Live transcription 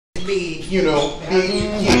big, you know, big.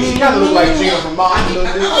 She kind of looked like Gina from Martin a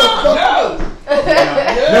little bit.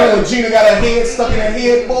 Remember when Gina got her head stuck in her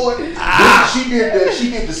headboard? She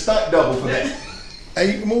did the stunt double for that.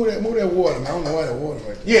 Hey, you can move that water, man. I don't know why that water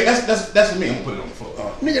right there. Yeah, that's for me. I'm gonna put it on the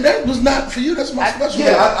floor. Nigga, that was not for you. That's my special.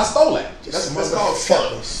 Yeah, I stole that. That's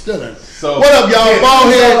called stealing. So what up, y'all?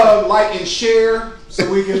 Bald head. Like and share so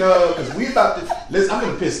we can because we about to listen. I'm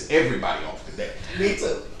gonna piss everybody off today. Me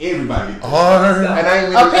too. Everybody. And I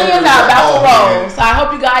ain't opinions are about to roll. So I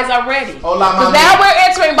hope you guys are ready. Because now we're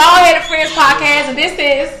entering Bald Headed Friends podcast, and this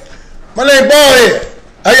is my name Bald Head.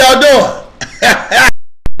 How y'all doing?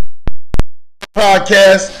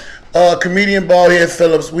 Podcast, comedian Baldhead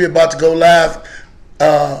Phillips. We about to go live,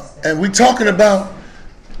 and we talking about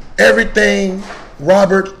everything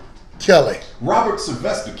Robert Kelly. Robert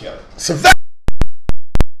Sylvester Kelly. Sylvester.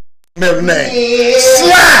 Middle name.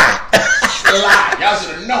 Sly. Y'all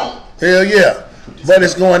should have known. Hell yeah. But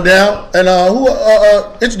it's going down. And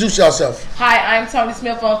introduce yourself. Hi, I'm Tony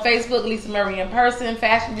Smith on Facebook, Lisa Marie in person,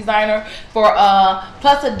 fashion designer for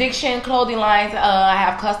Plus Addiction clothing lines. I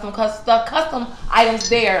have custom items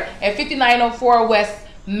there at 5904 West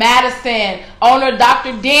Madison. Owner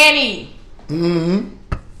Dr. Danny. Mm-hmm.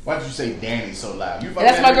 Why did you say Danny so loud?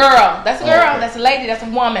 That's my girl. That's a girl. Okay. That's a lady. That's a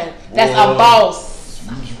woman. That's a boss.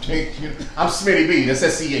 I'm Smitty B. That's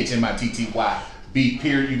SCHMITTY. B.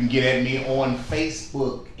 Period. You can get at me on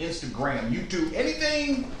Facebook, Instagram, YouTube,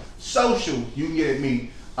 anything social. You can get at me.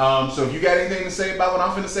 So if you got anything to say about what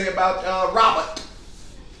I'm finna say about Robert,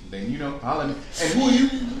 then you know, holler at me. And who are you?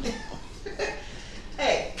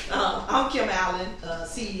 Hey, I'm Kim Allen,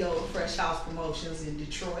 CEO of Fresh House Promotions in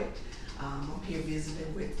Detroit. I'm here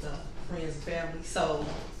visiting with friends and family. So.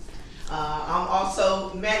 I'm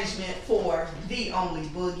also management for The Only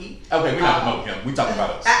Boogie. Okay, we're not promoting him. We talking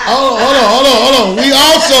about us. Hold on. We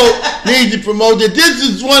also need to promote that this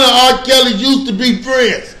is one of R. Kelly's used to be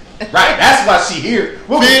friends. Right, that's why she here.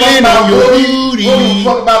 We'll Feeling on your booty. We don't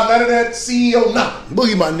fuck about none of that CEO nothing.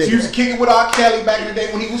 Boogie my nigga. She used to kick it with R. Kelly back in the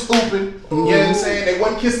day when he was hooping. You know what I'm saying? They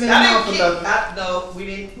wasn't kissing him out for nothing. No, we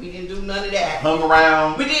didn't do none of that. Hung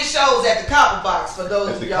around. We did shows at the Copper Box for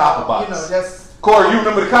those of y'all. Copper Box. You know, that's. Corey, you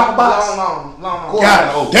remember the Copper Box? Long.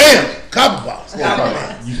 God damn, Copper Box.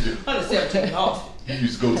 You do. 117 off. You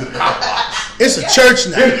used to go to the Copper Box. It's a church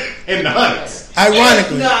now. In the hundreds.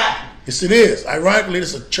 Ironically. Yes, it is. Ironically,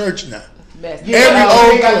 it's a church now. Yeah, every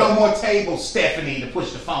old ain't got no more tables, Stephanie, to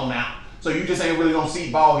push the phone out. So you just ain't really gonna see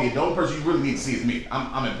Bald Head. The only person you really need to see is me.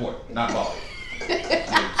 I'm important, not Bald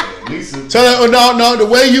Head. Lisa. So no. The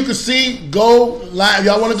way you can see, go live.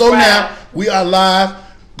 Y'all want to go now? We are live.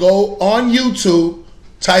 Go on YouTube,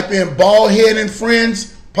 type in Bald Head and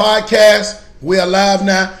Friends podcast. We are live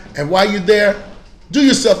now. And while you're there, do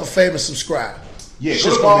yourself a favor, subscribe. Yeah,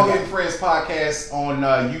 go to Bald Head and Friends podcast on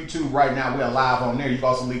YouTube right now. We are live on there. You can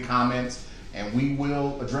also leave comments, and we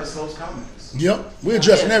will address those comments. Yep, we're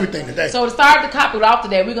addressing everything today. So to start the copy off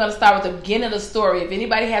today, we're going to start with the beginning of the story. If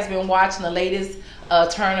anybody has been watching the latest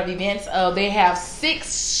turn of events, they have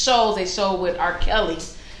 6 shows they show with R. Kelly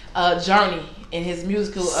journey. In his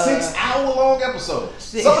musical 6-hour-long episodes.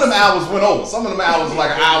 Some of them hours went over. Some of them hours were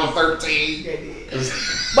like an hour 13.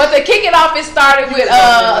 But to kick it off, it started with the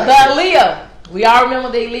Aaliyah. We all remember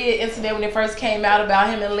the Aaliyah incident when it first came out about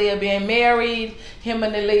him and Aaliyah being married. Him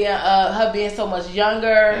and Aaliyah, her being so much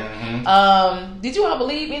younger. Mm-hmm. Did you all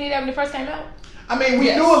believe any of that when it first came out? I mean,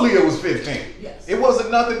 we knew Aaliyah was 15. Yes. It wasn't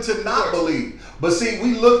nothing to not believe. But see,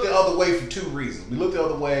 we looked the other way for 2 reasons. We looked the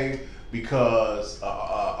other way because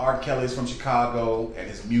R. Kelly is from Chicago and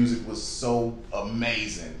his music was so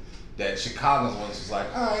amazing that Chicagoans was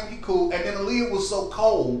like, all right, he cool. And then Aaliyah was so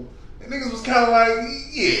cold, and niggas was kind of like,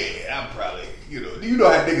 yeah, I'm probably, you know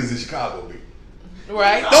how niggas in Chicago be.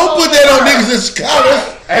 Right. Don't put that on niggas in Chicago.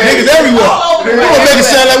 Niggas everywhere. We're going to make it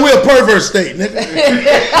sound like we're a pervert state, nigga.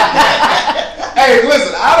 Hey,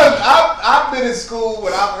 listen, I've been in school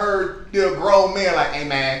when I've heard grown men like, hey,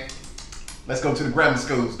 man, let's go to the grammar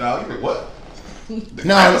schools, dog. You like, what?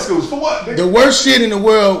 Grammar schools for what? Nigga? The worst shit in the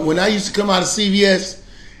world, when I used to come out of CVS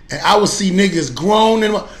and I would see niggas grown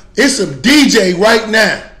and it's a DJ right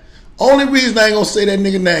now. Only reason I ain't gonna say that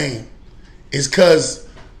nigga name is cause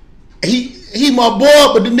he my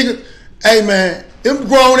boy, but the nigga, hey man, them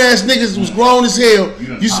grown ass niggas was grown as hell.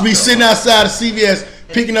 Used to be sitting outside of CVS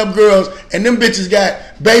picking up girls, and them bitches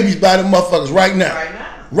got babies by them motherfuckers right now.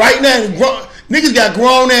 Right now, niggas got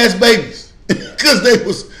grown ass babies. Because they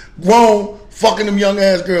was grown fucking them young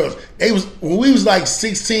ass girls. They was when we was like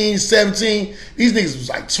 16, 17, these niggas was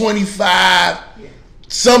like 25,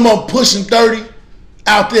 some of them pushing 30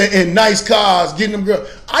 out there in nice cars getting them girls.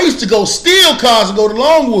 I used to go steal cars and go to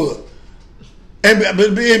Longwood. And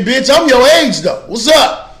bitch, I'm your age though. What's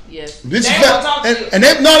up? Yes. Bitch, They and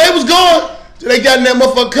they was going. They got in that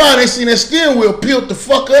motherfucking car and they seen that steering wheel peeled the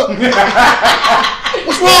fuck up.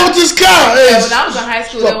 What's wrong with this car? Yeah, when I was in high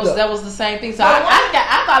school, that was the same thing. So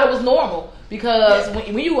I thought it was normal because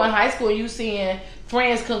when you were in high school, you seeing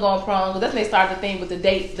friends couldn't go on prom because that's when they started the thing with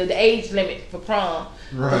the age limit for prom.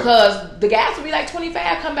 Right. Because the guys would be like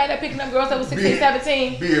 25, come back there picking up girls that was 16,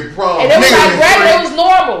 17. Be in prom. And they was like, it was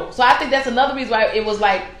normal. So I think that's another reason why it was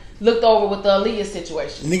like looked over with the Aaliyah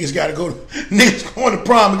situation. Niggas going to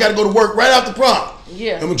prom. We got to go to work right after prom.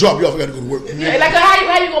 Yeah. I'm going to drop you off. I got to go to work. Yeah. Like,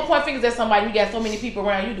 how you going to point fingers at somebody? You got so many people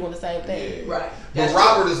around you doing the same thing. Yeah. Right. But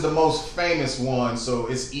Robert is the most famous one, so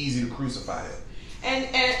it's easy to crucify him.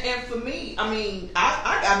 And for me, I mean,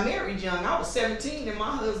 I got married young. I was 17 and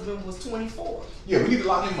my husband was 24. Yeah, we need to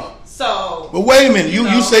lock him up. So. But wait a minute.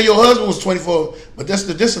 You say your husband was 24, but this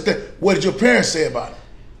the thing. What did your parents say about it?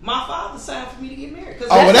 My father signed for me to get married. Oh,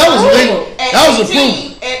 well, that was legal. That was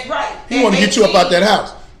approved. Right. He wanted to get you up out that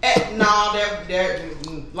house.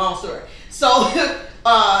 Long story. So,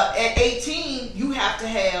 at 18, you have to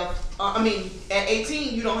have, at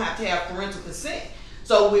 18, you don't have to have parental consent.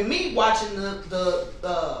 So, with me watching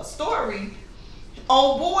the story,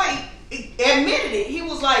 old boy admitted it. He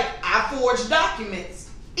was like, I forged documents.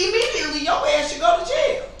 Immediately, your ass should go to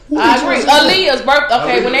jail. I agree. Aaliyah's birth.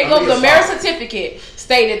 Okay, when they go to the marriage certificate,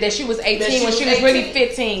 stated that she was 18 when she was really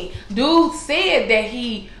 15. Dude said that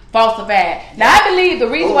he falsified. Now I believe the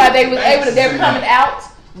reason why they was able to, they're coming out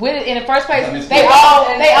with it in the first place. They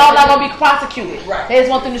all not gonna be prosecuted. Right. They just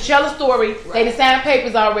want them to tell the story. Right. They signed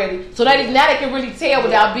papers already, so now they can really tell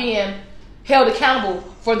without being held accountable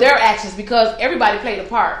for their actions because everybody played a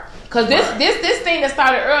part. Because this thing that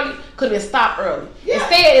started early could have been stopped early. Yeah.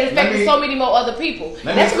 Instead, it affected so many more other people.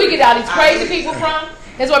 That's where we get all these crazy people from.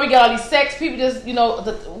 That's where we get all these sex people. Just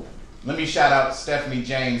Let me shout out Stephanie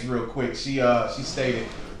James real quick. She stated,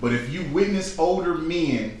 but if you witness older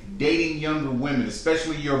men dating younger women,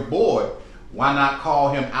 especially your boy, why not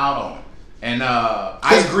call him out on it? And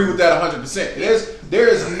I agree with that 100%. There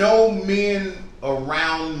is no men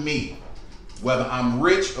around me, whether I'm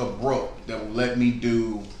rich or broke, that will let me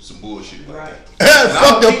do some bullshit like that.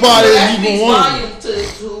 Fuck the party you even want.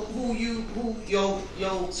 To who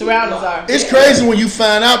your surroundings are. It's crazy when you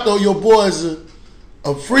find out though your boy's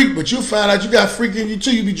a freak, but you find out you got freak in you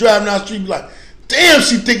too. You be driving down the street, you be like, damn,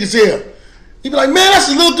 she thick as hell. You be like, man, that's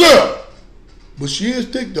a little girl, but she is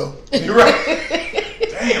thick though. You're right.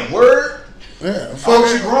 Damn, word. Yeah,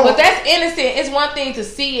 folks, but that's innocent. It's one thing to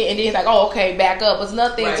see it and then it's like, oh, okay, back up. It's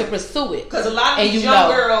nothing to pursue it. Because a lot of these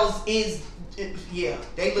young girls they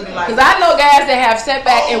looking like. Because I know guys that have sat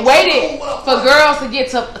back and waited for girls to get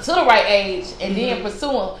to the right age and then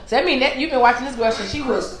pursue them. So I mean, that you've been watching this girl since she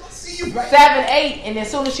was 7, 8, and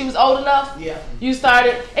as soon as she was old enough, you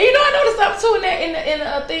started. And I noticed something too in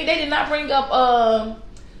the thing. They did not bring up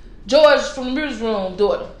George from the music room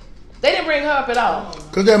daughter. They didn't bring her up at all.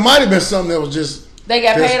 Because there might have been something that was just... They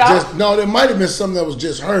got paid off? No, there might have been something that was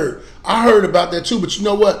just heard. I heard about that too, but you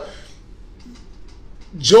know what?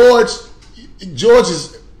 George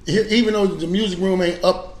is... Even though the music room ain't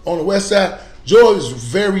up on the west side, George is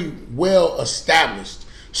very well established.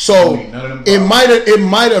 So it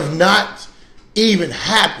might have not even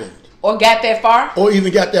happened. Or got that far? Or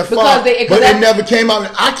even got that far. But it never came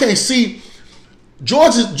out. I can't see...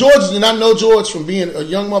 George, and I know George from being a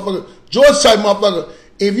young motherfucker. George type motherfucker.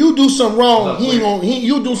 If you do something wrong,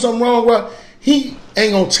 you do something wrong, bro. He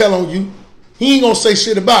ain't gonna tell on you. He ain't gonna say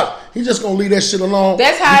shit about it. He just gonna leave that shit alone.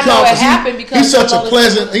 That's how I know it happened because he's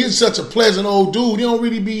such a pleasant old dude. He don't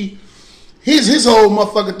really be. His whole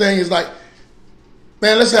motherfucker thing is like,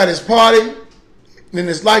 man, let's have this party. And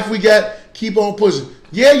this life we got, keep on pushing.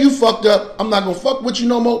 Yeah, you fucked up. I'm not gonna fuck with you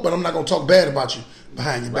no more, but I'm not gonna talk bad about you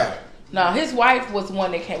behind your back. No, his wife was the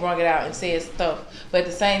one that brought it out and said stuff. But at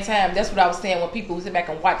the same time, that's what I was saying when people sit back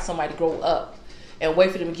and watch somebody grow up and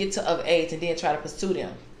wait for them to get to of age and then try to pursue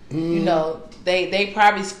them. They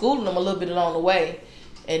probably schooling them a little bit along the way.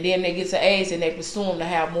 And then they get to age and they pursue them to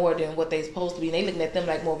have more than what they're supposed to be. And they looking at them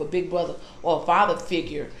like more of a big brother or a father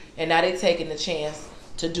figure. And now they're taking the chance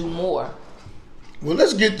to do more. Well,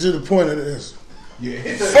 let's get to the point of this. Yeah,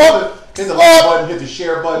 hit the like button, hit the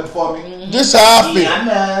share button for me. Mm-hmm. This how I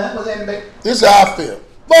feel. This how I feel.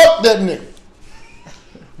 Fuck that nigga.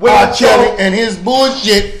 R. Kelly and his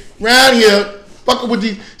bullshit round here. Fucking with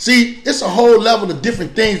these. See, it's a whole level of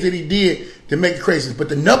different things that he did to make it crazy. But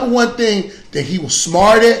the number one thing that he was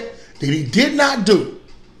smart at, that he did not do,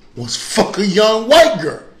 was fuck a young white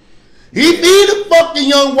girl. If he'd have fucked a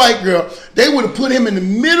young white girl, they would have put him in the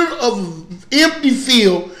middle of an empty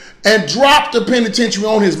field. and dropped the penitentiary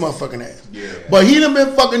on his motherfucking ass. Yeah. But he done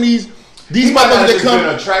been fucking these motherfuckers that come.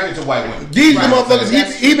 Been attracted to white women. These motherfuckers,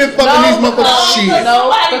 he been fucking these motherfuckers. Shit.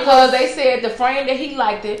 No, because they said the frame that he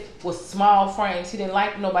liked it was small frames. He didn't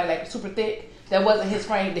like nobody like super thick. That wasn't his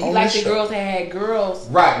frame. He liked the girls that had girls.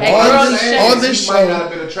 Right. On this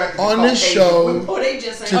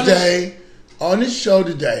show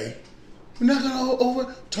today, we're not gonna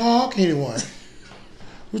over talk anyone.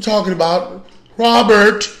 We're talking about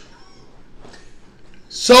Robert.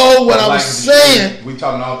 So what I was saying, we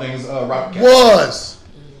talking all things Robert was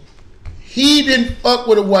he didn't fuck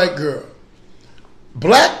with a white girl.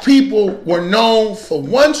 Black people were known for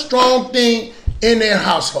one strong thing in their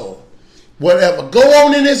household. Whatever go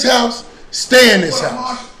on in this house, stay in this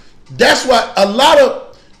house. That's why a lot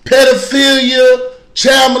of pedophilia,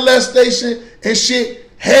 child molestation, and shit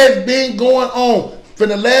has been going on for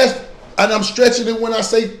the last, and I'm stretching it when I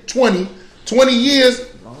say 20 years,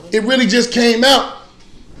 it really just came out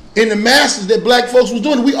in the masses that black folks was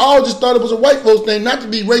doing it. We all just thought it was a white folks thing, not to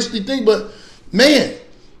be racially thing, but man,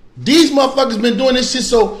 these motherfuckers been doing this shit,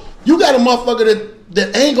 so you got a motherfucker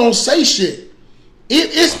that ain't gonna say shit.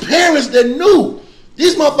 It's parents that knew.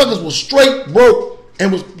 These motherfuckers was straight broke and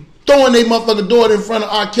was throwing their motherfucking daughter in front of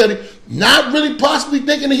R. Kelly, not really possibly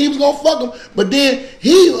thinking that he was gonna fuck them, but then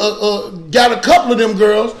he got a couple of them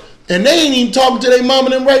girls, and they ain't even talking to their mom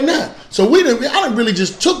and them right now. So I done really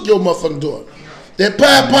just took your motherfucking daughter. That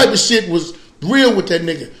Pied Piper shit was real with that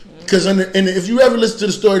nigga. Because if you ever listen to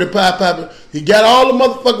the story of the Pied Piper, he got all the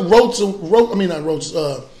motherfucking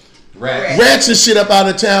rats and shit up out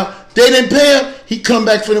of town. They didn't pay him. He come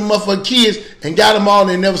back for them motherfucking kids and got them all and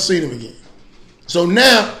they never seen him again. So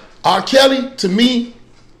now, R. Kelly, to me,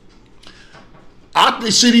 I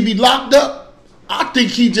think should he be locked up? I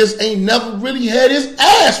think he just ain't never really had his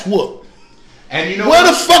ass whooped. And you know where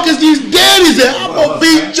the fuck is these daddies at? I'm gonna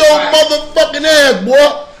beat your motherfucking ass,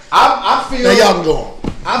 boy. I feel. Now y'all can go on.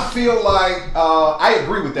 I feel like I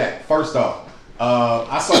agree with that. First off,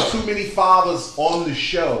 I saw too many fathers on the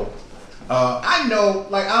show. I know,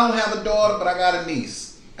 like, I don't have a daughter, but I got a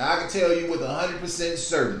niece. And I can tell you with 100%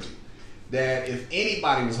 certainty that if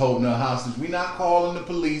anybody was holding her hostage, we not calling the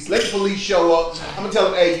police. Let the police show up. I'm gonna tell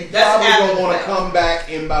them, hey, you probably don't want to come back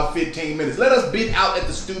in about 15 minutes. Let us be out at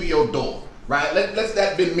the studio door, right? Let's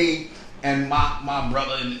that been me and my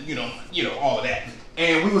brother and you know all of that.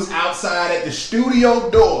 And we was outside at the studio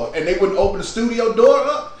door, and they wouldn't open the studio door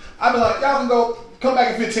up. I'd be like, y'all can come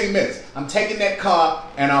back in 15 minutes. I'm taking that car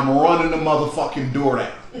and I'm running the motherfucking door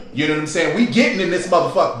down. You know what I'm saying? We getting in this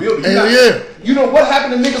motherfucking building. You know what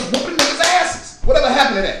happened to niggas whooping niggas' asses? Whatever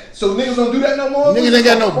happened to that? So niggas don't do that no more? Niggas ain't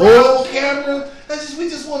got no balls. Camera. We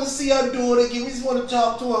just want to see our daughter again. We just want to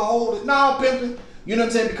talk to her, hold it. No, pimping. You know what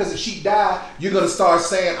I'm saying? Because if she died, you're going to start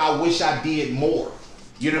saying, I wish I did more.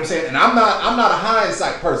 You know what I'm saying? And I'm not a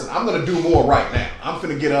hindsight person. I'm going to do more right now. I'm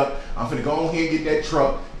finna get up. I'm finna go on here and get that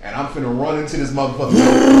truck. And I'm finna run into this motherfucker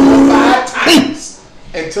 5 times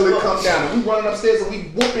until it comes down. And we running upstairs and we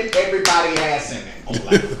whooping everybody's ass in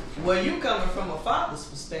there. Well, you coming from a father's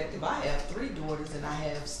perspective, I have 3 daughters and I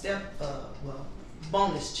have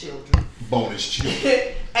bonus children. Bonus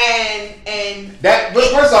children. and that. But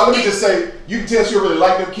first off, let me just say, you can tell she don't really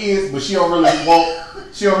like them kids, but she don't really want her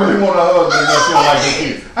husband. She don't like them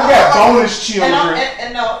kids. I got bonus children.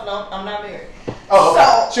 And no, I'm not married. Oh,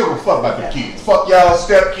 okay. She don't fuck about the kids. Fuck y'all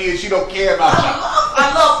step kids. She don't care about y'all.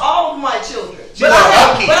 I love all of my children. But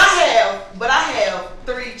I have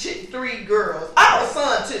 3 girls. I have a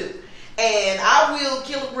son too, and I will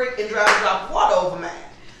kill a brick and drop water over mine.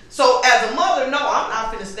 So as a mother, no, I'm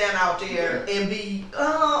not finna stand out there and be.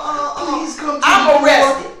 Please come to I'm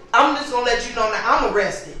arrested. I'm just gonna let you know now. I'm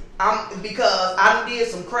arrested. Because I done did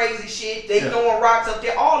some crazy shit. They throwing rocks up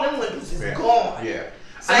there. All them windows is gone. Yeah.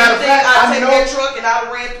 Same thing. I take that truck and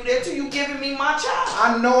I ran through there till you giving me my child.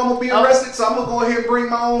 I know I'm gonna be arrested, so I'm gonna go ahead and bring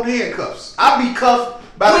my own handcuffs. I'll be cuffed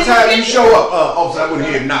by the time you show up. Officer, I went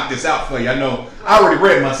ahead and knock this out for you. I know. I already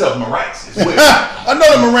read myself my rights as well. I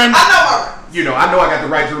know the Miranda. I know my rights. You know, I know I got the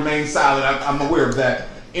right to remain silent. I'm aware of that.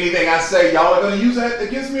 Anything I say, y'all are gonna use that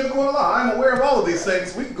against me in the court of law. I'm aware of all of these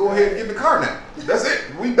things. We can go ahead and get in the car now. That's it.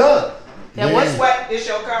 We done. Now what's what? This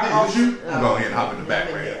your car? Did you? Go ahead and hop in the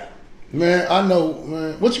back right here. Man, I know,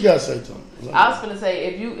 man. What you gotta say to him? I was gonna say,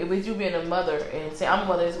 if you being a mother, and say I'm a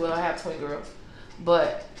mother as well, I have twin girls,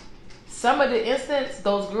 but some of the instances,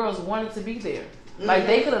 those girls wanted to be there. Like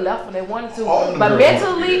they could have left when they wanted to, but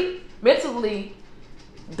mentally,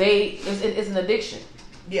 it's an addiction.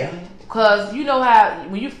 Yeah. Because you know how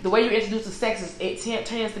the way you introduce to sex is it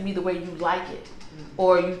tends to be the way you like it,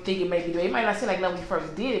 or you think it may be the way. It might not seem like that when you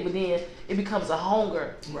first did it, but then it becomes a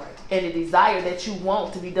hunger and a desire that you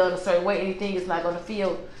want to be done a certain way. Anything is not going to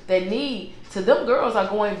feel that need. To them girls are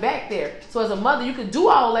going back there. So as a mother, you could do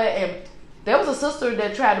all that. And there was a sister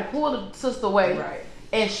that tried to pull the sister away,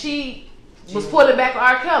 and she was pulling back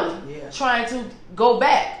R. Kelly, trying to go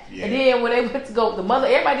back. And then when they went to go, the mother,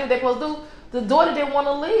 everybody did what they supposed to do. The daughter didn't want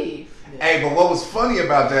to leave. Hey, but what was funny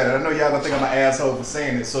about that, and I know y'all gonna think I'm an asshole for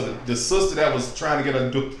saying it, so the sister that was trying to get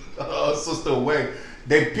her sister away,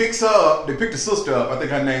 they picked the sister up, I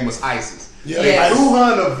think her name was Isis. They threw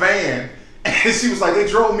her in a van, and she was like, they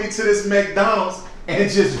drove me to this McDonald's, and it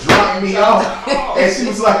just dropped me off. And she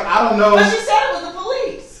was like, I don't know. But she said it was the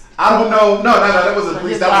police. I don't know. No, that wasn't the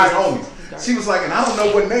police, that was his homies. She was like, and I don't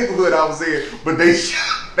know what neighborhood I was in, but they showed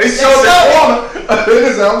the corner.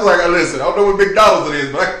 Listen, I was like, listen, I don't know what McDonald's it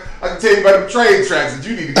is, but I can tell you about the train tracks that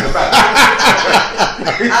you need to get about.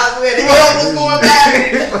 I swear the hell was going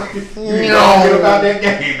back. You need to get about that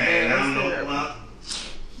game, man. I don't know.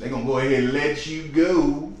 They're going to go ahead and let you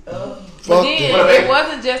go. But then, it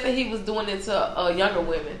wasn't just that he was doing it to younger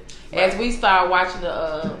women. As we started watching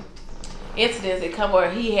the incidents, it come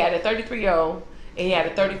where he had a 33-year-old and he had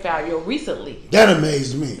a 35-year-old recently. That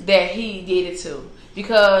amazed me. That he did it to.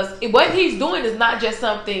 Because what he's doing is not just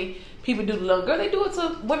something people do to little girls. They do it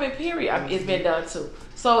to women, period. I mean, it's been done too.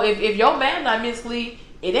 So if your man not mentally,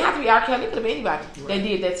 it didn't have to be R. Kelly, it could have been anybody that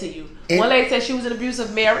did that to you. One lady said she was in an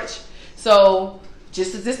abusive marriage. So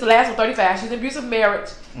just the last one, 35, she's in an abusive marriage.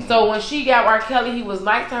 So when she got R. Kelly, he was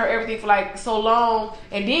nice to her, everything for like so long.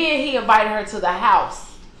 And then he invited her to the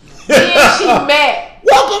house. Then she met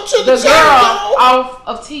Welcome to the girl off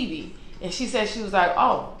of TV. And she said, she was like,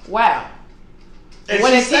 oh, wow. And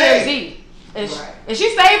went she at TMZ. And she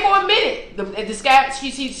stayed for a minute.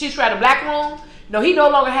 She tried the black room. No, he no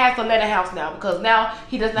longer has to let a house now because now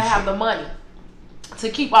he doesn't have the money to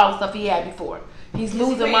keep all the stuff he had before. He's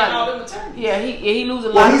losing money. Yeah, he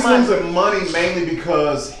losing a lot of money. Well, he's losing money mainly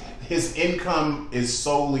because his income is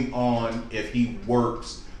solely on if he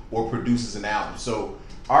works or produces an album. So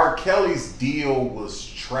R. Kelly's deal was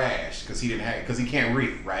trash because he can't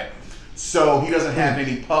read, right? So he doesn't have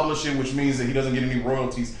any publishing, which means that he doesn't get any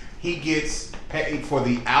royalties. He gets paid for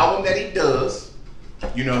the album that he does,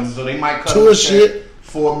 so they might cut him shit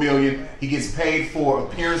 $4 million. He gets paid for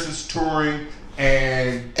appearances, touring,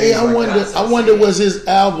 and I wonder was his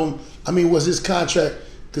album? Was his contract?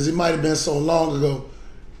 Because it might have been so long ago.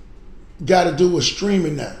 Got to do with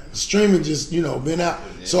streaming now. Streaming just been out.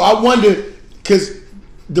 So I wonder because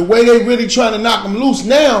the way they really trying to knock him loose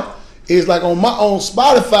now is like on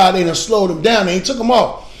Spotify they done slowed him down. They ain't took him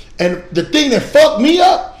off. And the thing that fucked me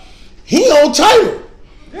up. He on title.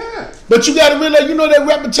 Yeah. But you gotta realize, that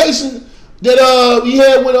reputation that he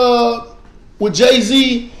had with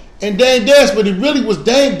Jay-Z and Dame Dash, but it really was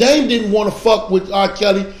Dame. Dame didn't want to fuck with R.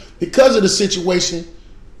 Kelly because of the situation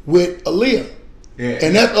with Aaliyah. Yeah.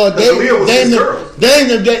 And that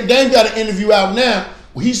Dame got an interview out now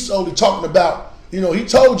where he's solely talking about, he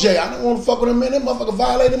told Jay, I didn't want to fuck with him, man. That motherfucker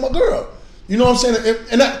violated my girl. You know what I'm saying?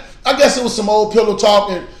 And I guess it was some old pillow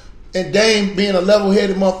talk and Dame being a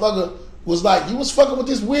level-headed motherfucker was like, you was fucking with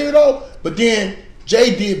this weirdo, but then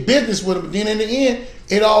Jay did business with him, but then in the end,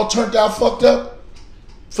 it all turned out fucked up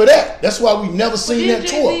for that. That's why we never seen that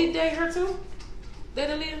tour. Did Jay-Z date her too?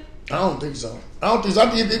 Did Aaliyah? I don't think so. I think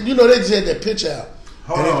they just had that picture out.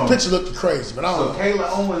 The picture looked crazy, but I don't know. Kayla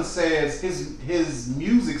Owens says his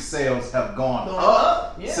music sales have gone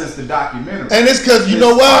up since the documentary. And it's because,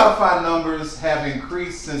 what? Spotify numbers have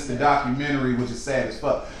increased since the documentary, which is sad as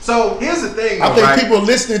fuck. So here's the thing, I think people are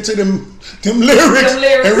listening to them lyrics and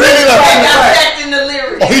really dissecting the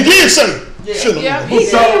lyrics. Oh, he did say.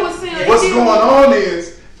 What's going on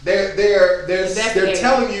is they're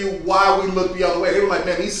telling you why we look the other way. They were like,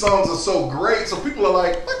 man, these songs are so great. So people are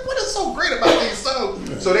like, what is so great about these songs?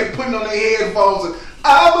 Yeah. So they putting on their headphones and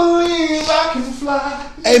I believe I can fly.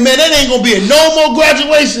 Hey man, that ain't gonna be no more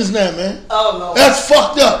graduations now, man. Oh no, that's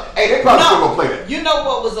fucked up. Hey, they probably still gonna play that. You know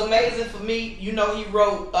what was amazing for me? He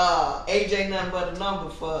wrote AJ Nothing But a Number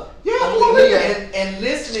for and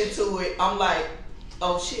listening to it, I'm like,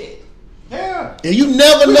 oh shit. Yeah. And you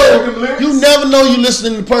never know. You never know you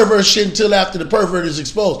listening to pervert shit until after the pervert is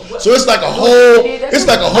exposed. So it's like a whole. It's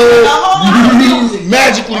like a whole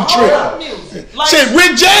magically trip. Said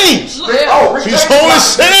Rick James. He's only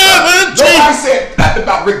 17. Nobody said nothing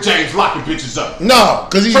about Rick James locking bitches up. No,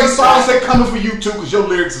 because he's. Trey Songz said coming for you too, because your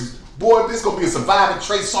lyrics is boy. This gonna be a surviving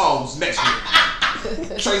Trey Songz next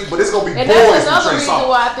year. But it's gonna be and boys that's for Trey Songz.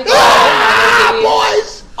 Why I think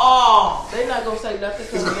boys. Oh, They're not gonna say nothing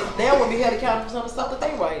because they don't want to be held accountable for some of the stuff that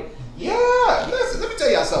they write. Yeah, listen. Let me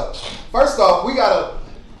tell y'all something. First off, we gotta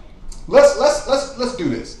let's do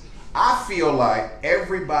this. I feel like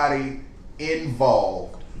everybody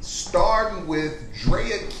involved, starting with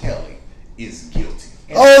Drea Kelly, is guilty.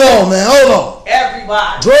 Hold on, man. Hold on.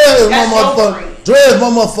 everybody. Drea is my That's your motherfucker. friend. Drea is my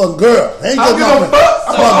motherfucking girl. Ain't I don't just give a my fuck.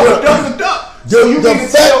 I'm my gonna girl. duck the duck. The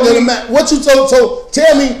fact of the matter, what you told, so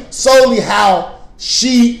tell me solely how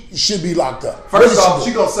she should be locked up. First off,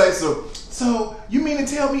 she gonna say so. So you mean to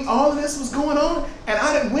tell me all of this was going on, and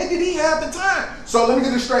I didn't? When did he have the time? So let me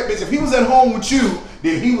get this straight, bitch. If he was at home with you,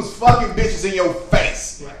 then he was fucking bitches in your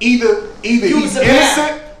face. Right. Either he's a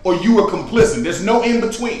innocent or you were complicit. There's no in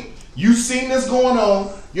between. You seen this going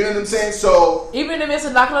on. You know what I'm saying? So Even if it's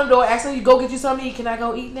a knocking on the door, asking you go get you something to eat. Can I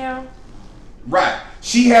go eat now? right,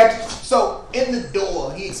 she had. So in the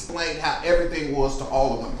door, he explained how everything was to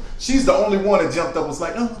all of them. She's the only one that jumped up, was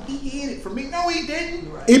like, "Oh, he hid it from me." No, he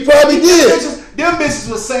didn't. Right. He probably did. Them bitches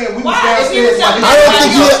was saying we was Why? If he downstairs. was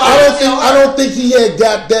Like, telling I don't think he had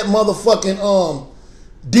got that motherfucking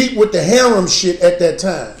deep with the harem shit at that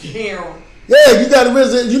time. Harem. Yeah, you got to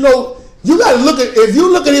realize, you know, you got to look at, if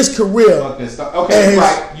you look at his career. Okay,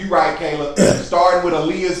 you right, Kayla. Starting with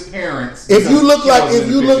Aaliyah's parents. If you look she like, wasn't if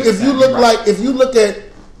in you the look, picture if you at the look time. like, if you look at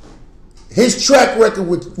his track record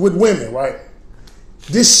with women, right?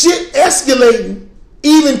 This shit escalating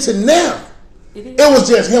even to now. It was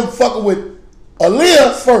just him fucking with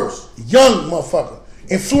Aaliyah first, young motherfucker,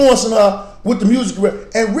 influencing her with the music career.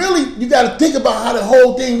 And really, you got to think about how the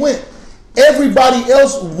whole thing went. Everybody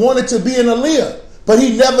else wanted to be an Aaliyah, but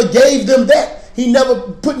he never gave them that. He never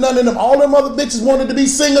put none of them. All them other bitches wanted to be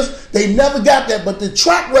singers. They never got that. But the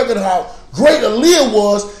track record of how great Aaliyah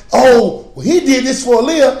was, oh, well, he did this for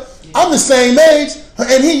Aaliyah. I'm the same age.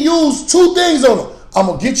 And he used two things on her. I'm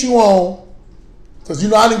going to get you on. Because, you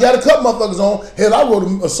know, I done got a couple motherfuckers on. Hell, I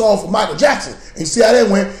wrote a song for Michael Jackson. And you see how that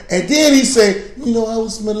went. And then he said, you know, I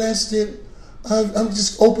was molested. I'm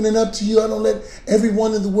just opening up to you. I don't let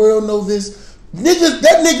everyone in the world know this.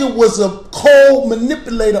 That nigga was a cold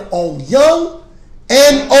manipulator on young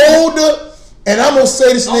and older. And I'm going to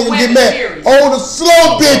say this nigga get mad. Period. Older,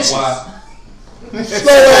 slow bitches.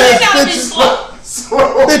 Slow ass bitches.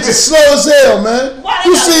 Bitches slow as hell, man. Why they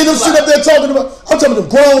You gotta seen be them slow? sit up there talking about, I'm talking about them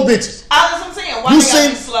grown bitches. That's what I'm saying. Why You they gotta seen,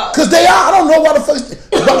 be slow? because they are, I don't know why the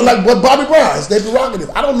fuck, like what Bobby Brown, it's their prerogative.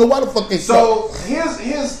 I don't know why the fuck they So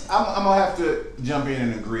here's I'm gonna have to jump in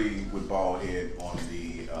and agree with Baldhead on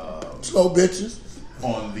the slow bitches.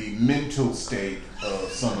 on the mental state of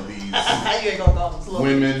some of these You ain't gonna go slow.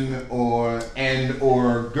 women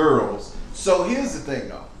or girls. So here's the thing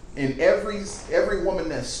though. In every woman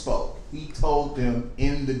that spoke, he told them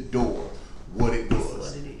in the door what it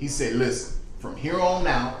was. He said, listen, from here on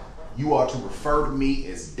out, you are to refer to me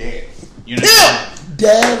as daddy. You know what I'm saying?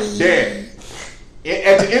 Daddy. Daddy.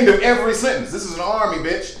 At the end of every sentence. This is an army,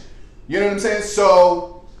 bitch. You know what I'm saying?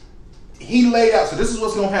 So he laid out, so this is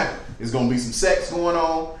what's gonna happen. There's gonna be some sex going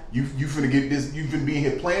on. You finna get this, you finna be in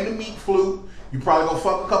here playing the meat flute. You probably gonna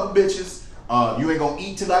fuck a couple bitches. You ain't gonna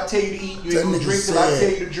eat till I tell you to eat. You ain't gonna drink till I tell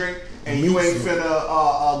you to drink. And you ain't finna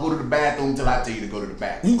go to the bathroom till I tell you to go to the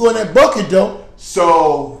bathroom. You can go in that bucket though.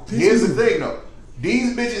 So here's the thing though.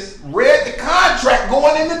 These bitches read the contract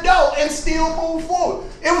going in the door and still moved forward.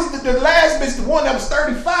 It was the last bitch, the one that was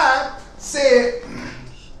 35, said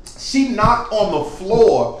she knocked on the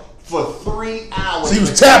floor for 3 hours. She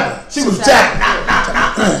was tapping. She was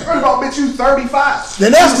tapping. First of all, bitch, you 35.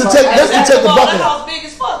 Then that's to take the bucket That out. house big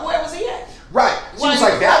as fuck. Where was he at? Right. She Why was you-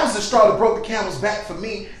 like, that was the straw that broke the camel's back for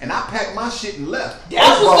me, and I packed my shit and left. That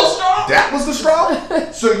First of was the all, straw? That was the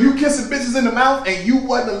straw? So you kissing bitches in the mouth and you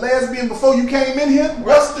wasn't a lesbian before you came in here?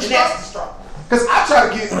 What's the And straw? that's the straw. Because I try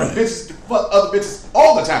to get bitches to fuck other bitches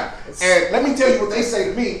all the time. And let me tell you what they say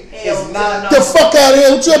to me Hell is not... no. The fuck out of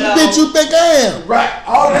here. What type No. of bitch you think I am? Right.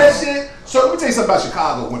 All that shit. So let me tell you something about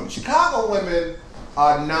Chicago women. Chicago women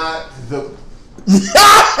are not the...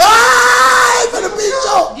 They finna beat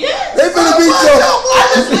you. Yeah. They finna beat you.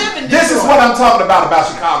 I just live in This is Detroit. what I'm talking about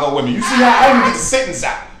Chicago women. You see how I even get the sentence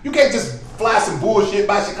out. You can't just fly some bullshit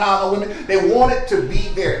by Chicago women. They wanted to be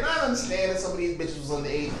there. And I understand that some of these bitches was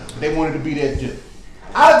underage, but they wanted to be there too.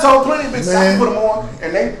 I done told plenty of bitches I Man. can put them on,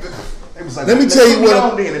 and they was like, Let me "Let's tell you put me what-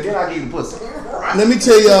 on then, and then I give you the pussy." Let me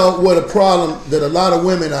tell y'all what a problem that a lot of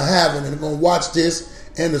women are having, and they're gonna watch this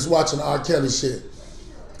and is watching the R. Kelly shit.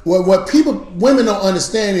 What women don't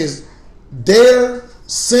understand is their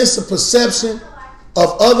sense of perception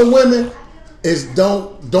of other women is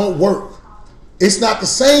don't work. It's not the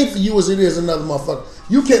same for you as it is another motherfucker.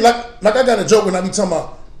 You can't like I got a joke when I be talking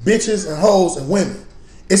about bitches and hoes and women.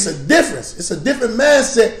 It's a difference. It's a different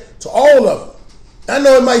mindset to all of them. I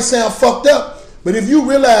know it might sound fucked up, but if you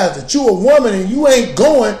realize that you a woman and you ain't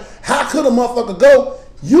going, how could a motherfucker go?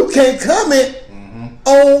 You can't comment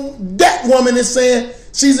on that woman that's saying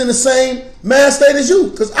she's in the same mind state as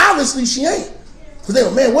you, because obviously she ain't. Because they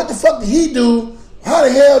go, man, what the fuck did he do? How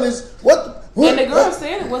the hell is what? And the girl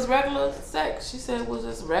said it was regular sex. She said it was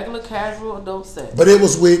just regular, casual adult sex. But it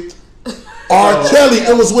was with R. Kelly.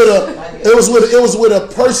 It was with a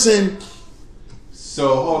person.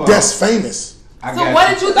 So hold on. That's famous. So what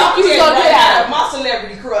did you think you was gonna get out? My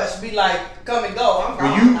celebrity crush be like, come and go. I'm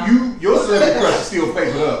Well, your celebrity crush is still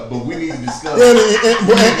papered up, but we need to discuss. And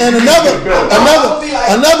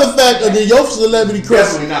another fact of your celebrity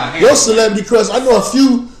crush. Your celebrity crush. I know a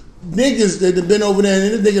few niggas that have been over there,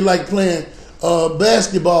 and this nigga like playing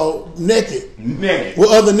basketball naked with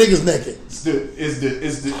other niggas naked.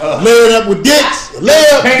 It's the laying up with dicks,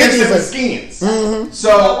 pants and the skins. Mm-hmm. So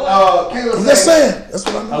Kayla just saying. That's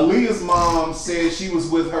what I mean. Aaliyah's mom said she was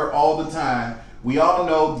with her all the time. We all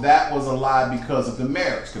know that was a lie because of the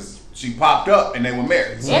marriage, because she popped up and they were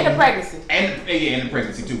married. And the pregnancy. And the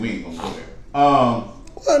pregnancy too. We ain't gonna go there. Well,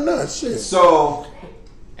 no shit. So,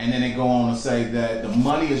 and then they go on to say that the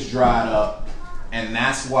money is dried up, and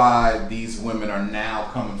that's why these women are now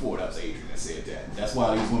coming forward. That was Adrian that said that. That's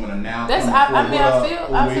why these women are now coming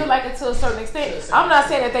forward. I feel like it to a certain extent. I'm not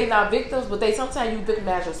saying that they not victims, but sometimes you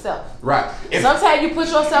victimize yourself. Right. Sometimes you put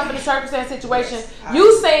yourself in a circumstance situation.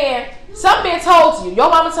 You saying something been told to you. Your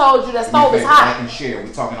mama told you that stove is hot. I can share.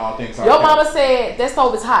 We talking all things. Your mama said that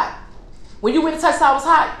stove is hot. When you went to touch stove was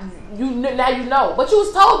hot, now you know. But you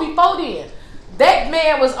was told before then. That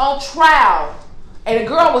man was on trial. And the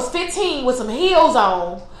girl was 15 with some heels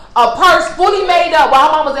on, a purse fully made up while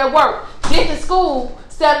her mom was at work. Get to school,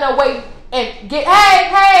 standing there waiting, and get,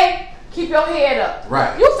 hey, keep your head up.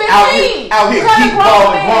 Right. You 15. Out here keep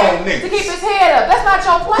balling niggas to keep his head up. That's not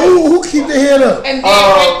your place. Who keep their head up? And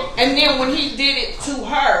then when he did it to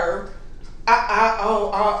her,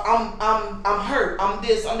 I'm hurt. I'm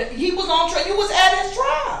this. He was on trial. You was at his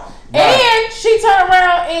trial. Right. And she turned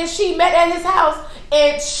around and she met at his house,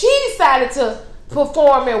 and she decided to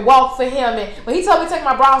perform and walk for him, but he told me to take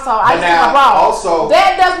my bra off. I took my bra off. Also,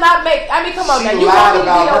 that does not make. I mean, come on, now. She lied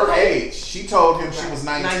about her age. She told him she was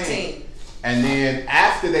 19. And then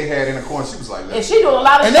after they had intercourse, she was like, and she doing a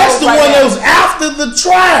lot of shows. And that's the one that was after the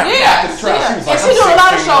trial. Yeah, after the trial. She was like, and she doing a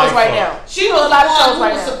lot of shows right now. She doing a lot of shows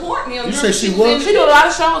right now. Supporting him. You said she was? She doing a lot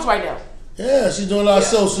of shows right now. Yeah, she's doing a lot of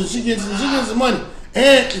shows, so she gets some money.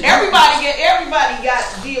 And everybody got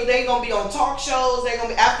deals. They gonna be on talk shows. They gonna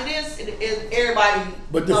be after this. Everybody.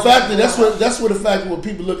 But the fact that that's what the fact when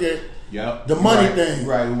people look at the money thing.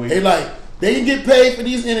 Right. They can get paid for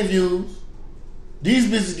these interviews. These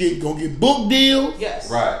bitches gonna get book deals. Yes.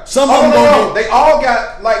 Right. Some of them gonna they all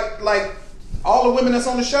got like all the women that's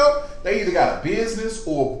on the show. They either got a business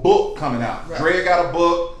or a book coming out. Right. Drea got a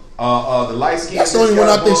book. The light skin. That's the only one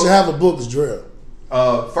I think should have a book is Drea.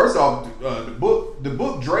 First off, the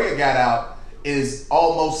book Drea got out is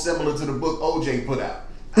almost similar to the book OJ put out.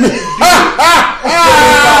 If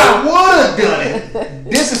I would have done it,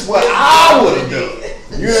 this is what I would have done.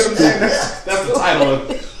 You know what I'm saying? That's the title of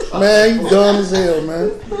it. Man, you dumb as hell,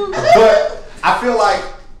 man. But I feel like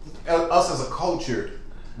us as a culture,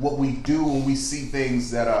 what we do when we see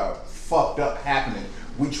things that are fucked up happening,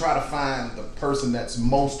 we try to find the person that's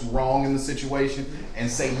most wrong in the situation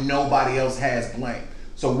and say nobody else has blame.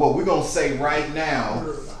 So what we're gonna say right now,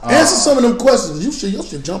 answer some of them questions. Your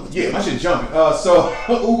shit jumping. Yeah, my shit jumping. So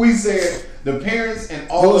we said the parents and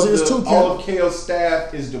all of Kale's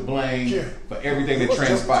staff is to blame for everything that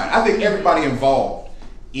transpired. I think everybody involved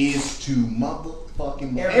is to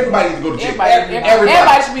motherfucking everybody needs to go to jail.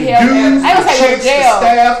 Everybody should be held. I don't say go to jail. The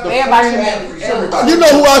staff, Everybody should be. You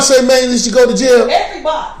know who I say mainly should go to jail?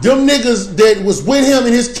 Everybody. Them niggas that was with him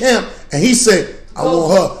in his camp, and he said, I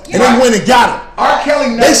want her. And they went and got her. R.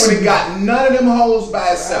 Kelly never would have got none of them hoes by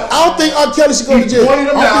himself. I don't think R. Kelly should go to jail. I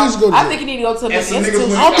think he need to go to the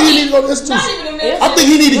institution. I don't think he need to go to the institution. I think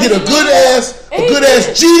he need to get a good ass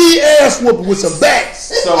GD ass whooping with some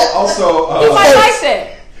backs. So also, he might like that.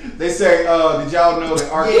 They say, did y'all know that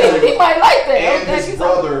R. Kelly he might like that. and his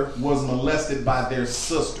brother was molested by their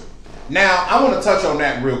sister? Now, I want to touch on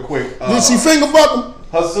that real quick. Did she finger fuck him?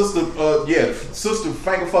 Her sister, sister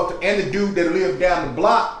finger fucked her, and the dude that lived down the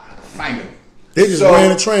block fingered him. They just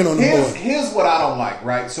ran a train on the boy. Here's what I don't like,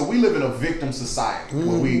 right? So we live in a victim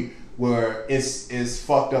society where it's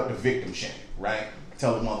fucked up to victim shame, right?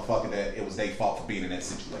 Tell the motherfucker that it was their fault for being in that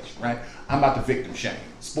situation, right? I'm about to victim shame.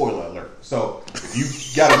 Spoiler alert. So if you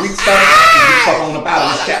got a weak stomach, you fuck on up out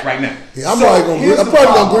of this chat right now. Yeah, I'm probably gonna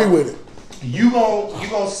agree with it. you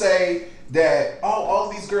gonna say that all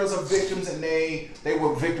of these girls are victims and they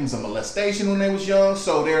were victims of molestation when they was young,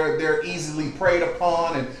 so they're easily preyed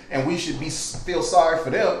upon and we should feel sorry for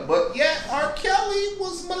them. But yet R. Kelly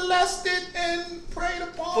was molested and preyed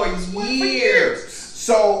upon for years.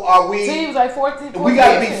 So are we? So he was like 14. We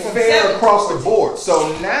got to be fair across the board.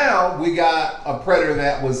 So now we got a predator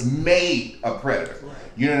that was made a predator.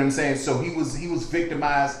 You know what I'm saying? So he was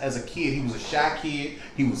victimized as a kid. He was a shy kid.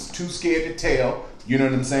 He was too scared to tell. You know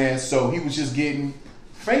what I'm saying? So he was just getting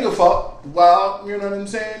finger fucked while, you know what I'm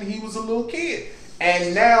saying, he was a little kid.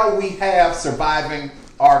 And now we have surviving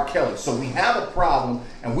R. Kelly. So we have a problem,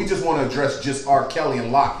 and we just want to address just R. Kelly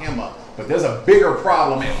and lock him up. But there's a bigger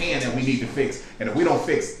problem at hand that we need to fix. And if we don't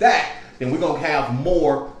fix that, then we're going to have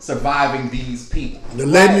more surviving these people. The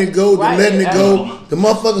letting it go, the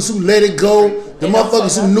motherfuckers who let it go, the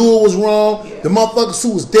motherfuckers who knew it was wrong, the motherfuckers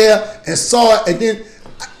who was there and saw it, and then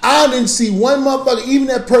I didn't see one motherfucker, even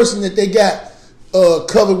that person that they got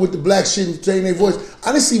covered with the black shit and changing their voice,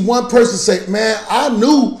 I didn't see one person say, man, I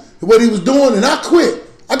knew what he was doing and I quit.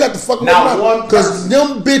 I got the fuck out because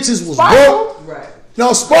them bitches was broke. Right.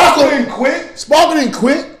 No, Sparkle didn't quit. Sparkle didn't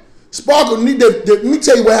quit. Sparkle let me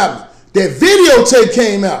tell you what happened. That videotape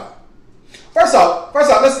came out. First off,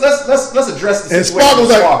 let's address the situation. And Sparkle was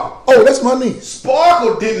like, oh, that's my niece.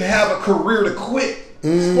 Sparkle didn't have a career to quit.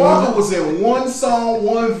 Sparkle was in one song,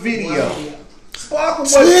 one video. Sparkle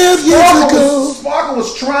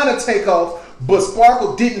was trying to take off, but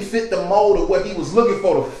Sparkle didn't fit the mold of what he was looking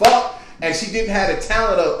for to fuck, and she didn't have the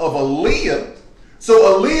talent of Aaliyah.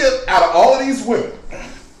 So Aaliyah, out of all of these women,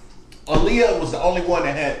 Aaliyah was the only one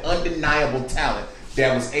that had undeniable talent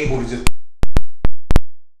that was able to just.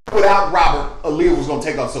 Without Robert, Aaliyah was gonna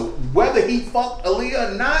take off. So whether he fucked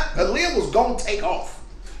Aaliyah or not, Aaliyah was gonna take off.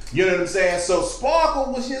 You know what I'm saying? So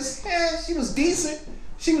Sparkle was just, she was decent.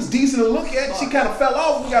 She was decent to look at. She kind of fell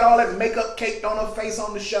off. We got all that makeup caked on her face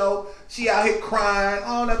on the show. She out here crying.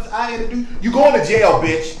 All that I had to do. You going to jail,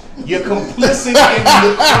 bitch. You're complicit in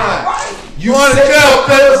the crime. You set your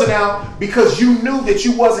cousin out because you knew that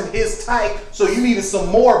you wasn't his type, so you needed some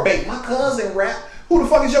more bait. My cousin rap. Who the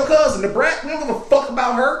fuck is your cousin? The brat? We don't give a fuck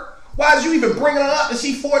about her. Why did you even bring her up? And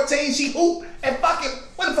she 14, she hooped and fucking,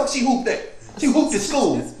 where the fuck she hooped at? She hooped at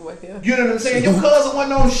school. You know what I'm saying? Your cousin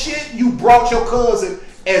wasn't on shit. You brought your cousin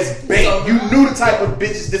as bait. You knew the type of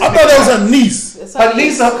bitches this. I thought that was her niece. Her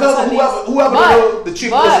niece, her cousin, whoever the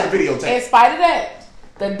chick was in the videotape. In spite of that,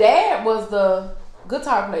 the dad was the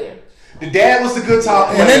guitar player. The dad was the guitar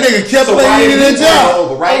player. And that nigga kept playing in that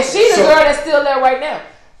job. Right? And she's the girl that's still there right now.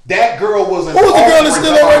 That girl was an Who's the girl that's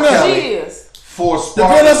still there right now? She is. For the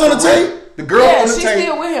girl that's on the tape? The girl on the she's tape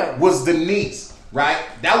still with him. Was the niece. Right?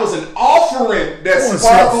 That was an offering that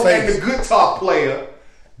Sparkle and the guitar player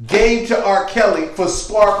gave to R. Kelly for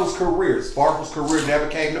Sparkle's career. Sparkle's career never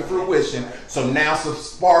came to fruition, so now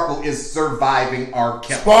Sparkle is surviving R.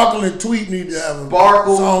 Kelly. Sparkle and Tweet need to have a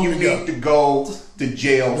Sparkle, you need to go to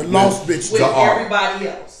jail. The lost bitch. With everybody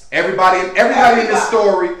else. Everybody in the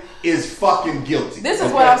story is fucking guilty. This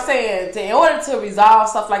is what I'm saying. In order to resolve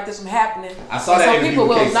stuff like this from happening, I saw that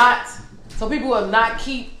so people will not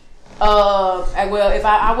keep. Well, if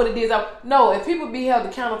I would have did that, no. If people be held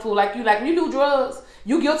accountable, like when you do drugs,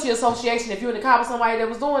 you guilty of association. If you're in the car with somebody that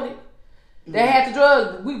was doing it, they had the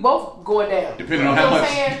drug. We both going down. Depending on how much.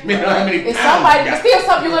 Depending on how many. It's somebody, but still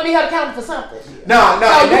something you're gonna be held accountable for something. No.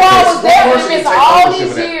 So you all was there in the midst of all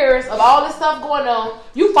these years of all this stuff going on.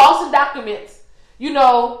 You falsing documents. You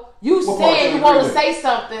know, you saying you want to say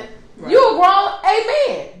something. Right. You a grown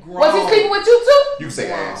man. Was he sleeping with you too? You can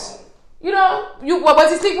say ass. You know,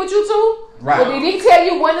 was he sleeping with you too? Right. Well, did he tell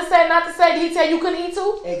you when to say, not to say? Did he tell you couldn't eat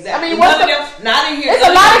too? Exactly. I mean, not in here. There's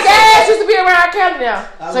a lot of gas used to be around camp now.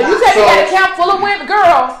 So you tell me you got a camp full of women,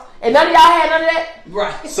 girls, and none of y'all had none of that?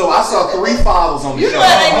 Right. So I saw 3 fathers on the show. You know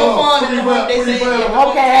that ain't no fun in the room. They say,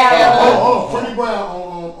 hold on. Pretty Brown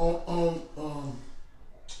on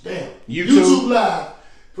damn. YouTube Live.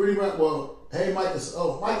 Pretty Brown, well, hey, Micah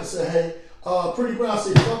said, hey, Pretty Brown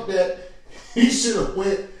said, fuck that. He should have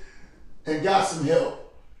went and got some help.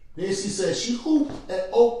 Then she said she hooped at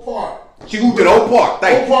Oak Park. She hooped at Oak Park.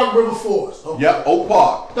 Oak Park River Forest. Okay. Yep, Oak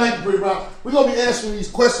Park. Thank you, Pretty Brown. We're going to be answering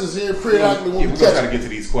these questions here periodically. We're going to try to get to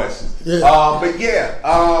these questions. Yeah.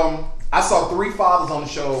 I saw 3 fathers on the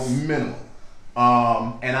show minimum.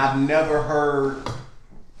 And I've never heard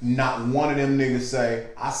not one of them niggas say,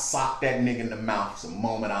 I socked that nigga in the mouth the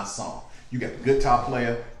moment I saw him. You got the guitar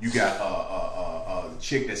player. You got a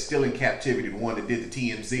chick that's still in captivity, the one that did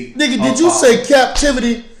the TMZ. Nigga, did you say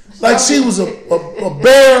captivity like she was a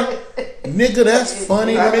bear? Nigga, that's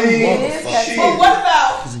funny. I mean, but what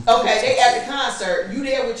about Okay, they at the concert. You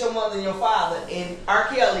there with your mother and your father, and R.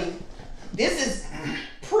 Kelly. This is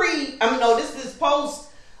this is post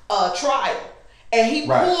trial, and he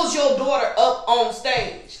pulls your daughter up on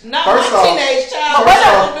stage. Not First my off, teenage child.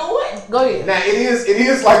 What don't do it? Go ahead. Now it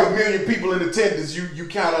is like 1 million people in attendance. You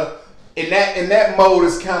kind of in that mode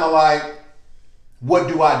is kind of like, what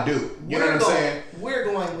do I do? You know what I'm saying? We're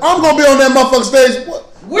going. I'm gonna be on that motherfucker stage.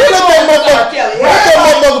 We're going with R. Kelly. Let that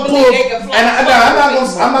motherfucker pull.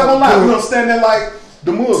 I'm not gonna lie. We're gonna stand there like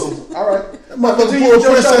the Muslims. All right. That motherfucker pull a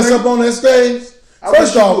princess up on that stage.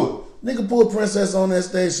 First off, nigga pull a princess on that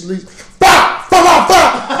stage. She leaves. Bah! Bah! Bah!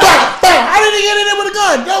 Bah! Bah! Bah! How did he get in there with a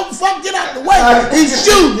gun? Don't fuck get out the way. He's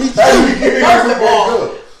shooting. First of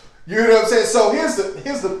all, you know what I'm saying? So here's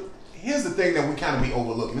the thing that we kind of be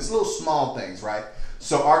overlooking. It's little small things, right?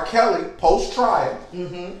 So R. Kelly, post-trial,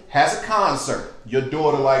 has a concert. Your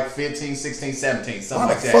daughter like 15, 16, 17, something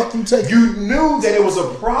like that. You knew that it was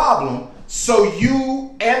a problem, so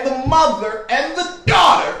you and the mother and the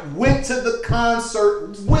daughter went to the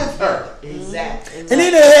concert with her. Exactly. And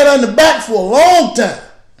then they had her in the back for a long time.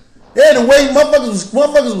 They had to wait.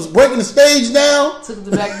 Motherfuckers was breaking the stage down. Took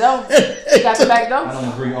the back door. Got the back door. I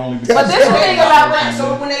don't agree only because. But this thing about that.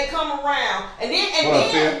 So when they come around, and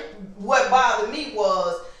then what bothered me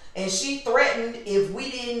was, and she threatened if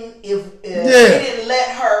we didn't let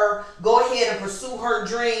her go ahead and pursue her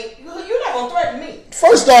dream. You're not gonna threaten me.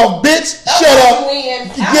 First off, bitch, shut up.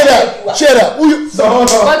 Get up. Shut up.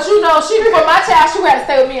 But you know, for my child, she had to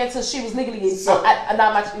stay with me until she was legally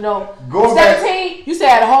 17. You said I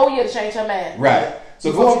had a whole year to change her mind. Right.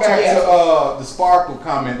 So going back to the Sparkle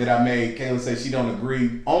comment that I made, Kayla said she don't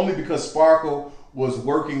agree only because Sparkle was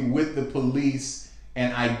working with the police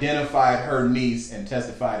and identified her niece and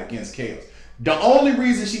testified against Kayla. The only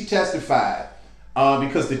reason she testified,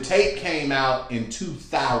 because the tape came out in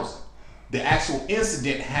 2000. The actual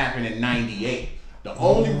incident happened in 98. The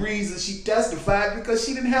only reason she testified because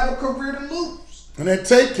she didn't have a career to lose. And that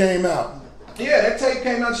tape came out. Yeah, that tape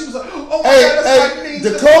came out. She was like, oh my God, that's my niece.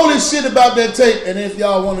 The coldest shit about that tape, and if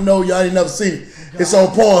y'all want to know, y'all ain't never seen it. It's on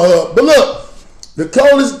Pornhub. But look, the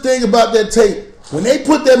coldest thing about that tape, when they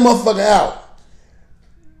put that motherfucker out,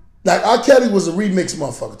 like R. Kelly was a remix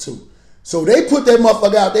motherfucker too. So they put that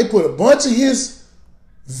motherfucker out. They put a bunch of his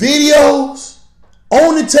videos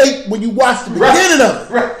on the tape when you watch the beginning of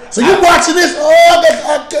it. Right. So you're watching this. Oh, I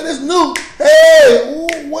got this new. Hey,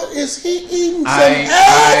 ooh, what is he eating? Some ass?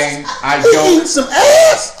 I don't. Eating some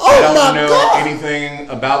ass? Oh I don't my know God. anything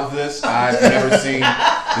about this. I've never seen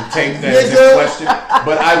the tape that is in question.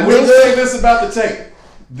 But I will say this about the tape.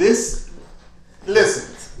 Listen.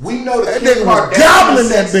 We know that Kim Kardashian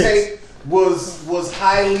sex tape was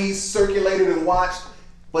highly circulated and watched,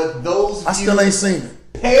 but those I still ain't seen it.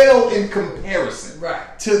 Pale in comparison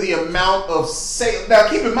to the amount of sales. Now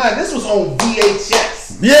keep in mind, this was on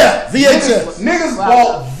VHS. Yeah, VHS. Niggas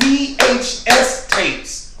bought VHS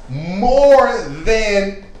tapes more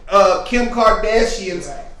than Kim Kardashian's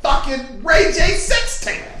fucking Ray J sex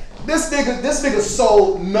tape. This nigga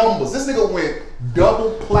sold numbers. This nigga went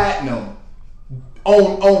double platinum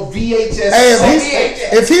on VHS. Hey,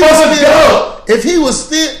 if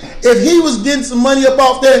he was getting some money up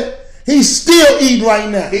off that, he's still eating right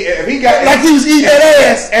now. He was eating that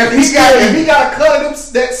ass. If he got a cut of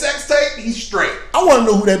that sex tape, he's straight. I want to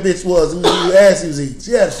know who that bitch was. Whose ass he was eating.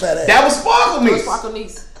 She had a fat ass. That was Sparkle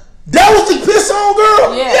niece. That was the piss on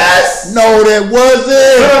girl. Yeah. Yes. No, that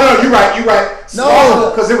wasn't. No, you're right.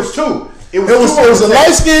 No, because it was two. It was a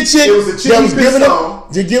light skinned chick. It was a chick that was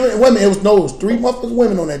giving women. It was three motherfucking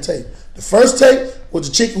women on that tape. The first tape was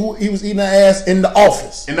the chick who he was eating her ass in the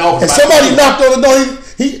office. And somebody knocked on the door.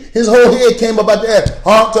 His whole head came up out the ass.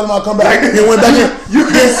 Tell him I'll come back. He went back in. You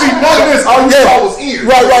couldn't see none of this. All you saw was ears.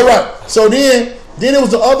 Right. So then it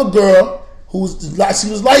was the other girl who was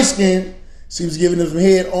light skinned. She was giving him some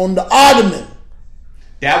head on the ottoman.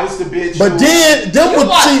 That was the bitch. But then them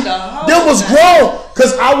was grown.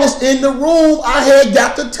 Cause I was in the room. I had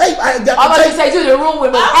got the tape. I had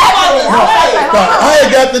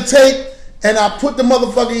got the tape, and I put the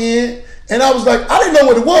motherfucker in, and I was like, I didn't know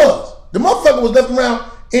what it was. The motherfucker was left around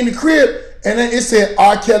in the crib, and then it said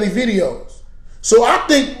R. Kelly videos. So I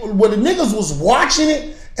think when the niggas was watching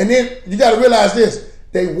it, and then you got to realize this: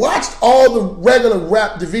 they watched all the regular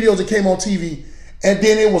the videos that came on TV, and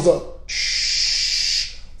then it was a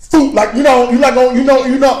like look,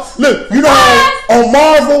 how on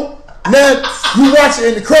Marvel now you watch it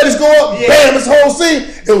and the credits go up, bam, this whole scene,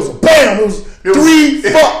 it was a bam, it was three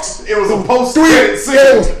fucks. It was a post-credit scene.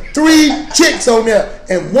 It was 3 chicks on there,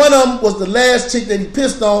 and one of them was the last chick that he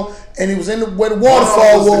pissed on, and he was in where the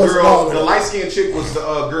waterfall was. The light skinned chick was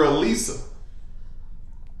the girl Lisa.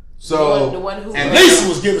 So the one who and Lisa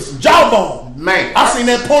was giving some jawbone. Man, I seen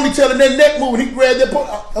that ponytail and that neck move when he grabbed that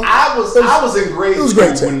ponytail. I was in grade school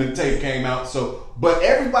great when the tape came out. So, but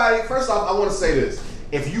everybody, first off, I want to say this: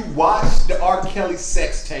 if you watch the R. Kelly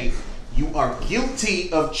sex tape, you are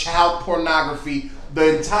guilty of child pornography.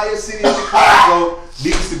 The entire city of Chicago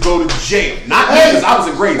needs to go to jail. Not me, because I was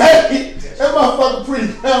in grade school. Hey, that motherfucker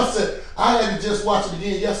Pretty Brown said, I had to just watch it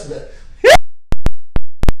again yesterday.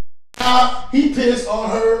 He pissed on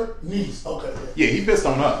her niece. Okay. Yeah, he pissed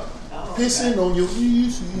on her. Pissing on your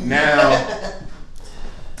niece. Now,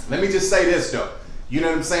 let me just say this though. You know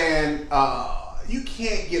what I'm saying? You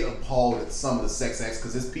can't get appalled at some of the sex acts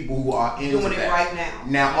because there's people who are into doing that it right now.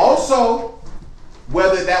 Now, also,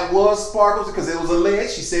 whether that was Sparkles, because it was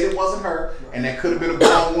alleged, she said it wasn't her, and that could have been a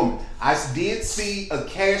grown woman. I did see a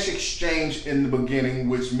cash exchange in the beginning,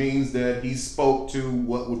 which means that he spoke to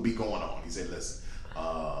what would be going on. He said, listen,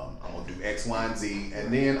 I'm going to do X, Y, and Z,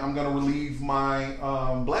 and then I'm going to relieve my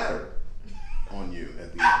bladder on you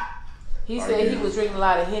at the end. He said he was drinking a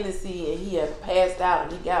lot of Hennessy and he had passed out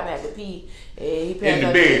and he got back to pee and he passed in the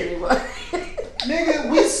out bed. Nigga,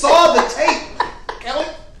 we saw the tape, Kelly.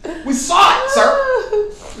 We saw it,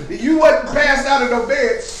 sir. You wasn't passed out in no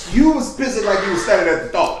bed. You was pissing like you was standing at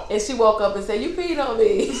the toilet. And she woke up and said, "You peed on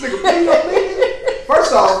me." This nigga peed on me.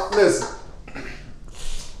 First off, listen.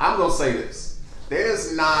 I'm gonna say this.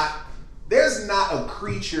 There's not a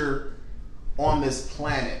creature on this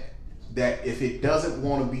planet that if it doesn't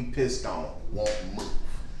want to be pissed on, won't move.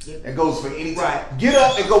 That goes for any time. Right. Get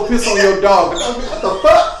up and go piss on your dog. What the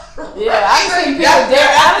fuck? Yeah, I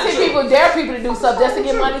see people dare people to do stuff just to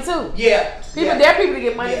get money too. Yeah. People dare people to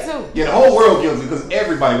get money too. Yeah, the whole world guilty because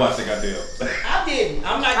everybody watched that goddamn. I didn't.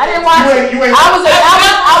 I'm not. I didn't watch it.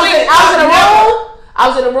 I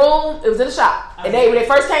was in a room. It was in a shop, and when they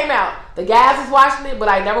first came out, the guys was watching it, but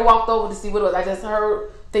I never walked over to see what it was. I just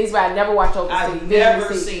heard things, but I never watched over to see. I've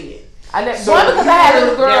never seen it. One because I had a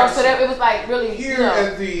little girl, so that it was like really here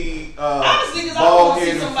at the honestly, because I Bald want to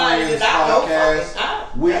see Head and somebody Friends that I know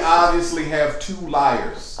podcast. We obviously have two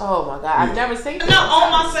liars. Oh my God, I've never seen it. Not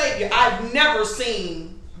on my savior. I've never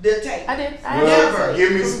seen the tape. I did. Well,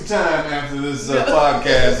 give me some time after this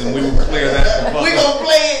podcast, and we will clear that. We're gonna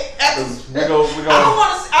play it. I don't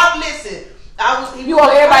want to. Listen. You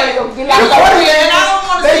want everybody to go get out of and I don't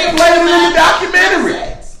want to see it played it in the documentary.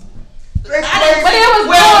 But it was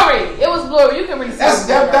blurry. It was blurry. You can really see. That's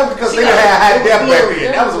because they had high def back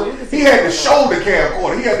then. He had the shoulder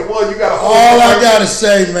camcorder. He had the one you got to hold. All I gotta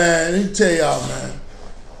say, man, let me tell y'all, man.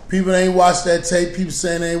 People ain't watched that tape. People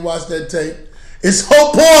saying they ain't watched that tape. It's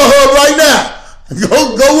Hope Pornhub right now.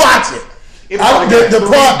 Go watch it. I don't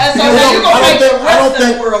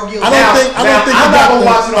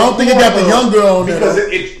think it got the young girl on there because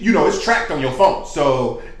it's tracked on your phone.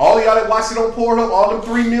 So all y'all that watch it on Pornhub, all them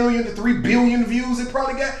 3 million to 3 billion views it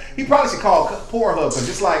probably got. He probably should call Pornhub because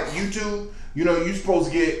just like YouTube, you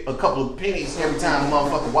supposed to get a couple of pennies every time a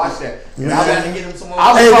motherfucker watch that. And I got to get him some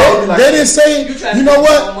more. They didn't say. You know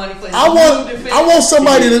what? I want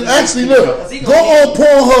somebody to actually look. Go on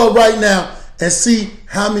Pornhub right now and see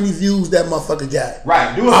how many views that motherfucker got.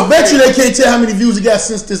 Right. I bet you they can't tell how many views he got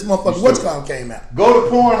since this motherfucker What's Called came out. Go to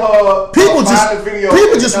Pornhub. People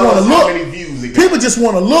just want to look. People just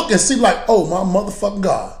want to look and see like, oh my motherfucking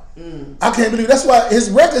God. I can't believe that's why his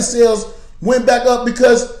record sales went back up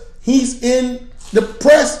because he's in the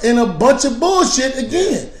press in a bunch of bullshit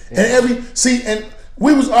again. Yeah. And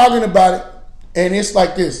we was arguing about it, and it's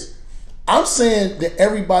like this. I'm saying that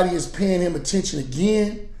everybody is paying him attention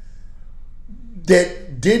again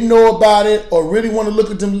that didn't know about it or really want to look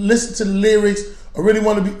at them, listen to the lyrics, or really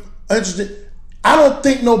want to be interested. I don't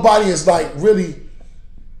think nobody is like really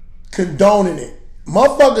condoning it.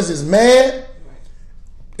 Motherfuckers is mad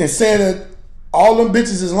and saying that all them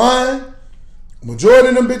bitches is lying. Majority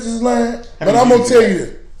of them bitches is lying. But I'm gonna tell you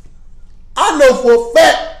this. I know for a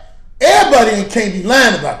fact everybody can't be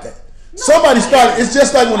lying about that. Somebody started. It's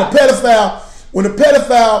just like when a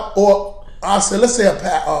pedophile, or let's say a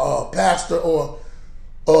pastor or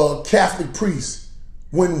a Catholic priest,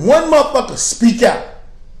 when one motherfucker speak out,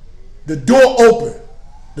 the door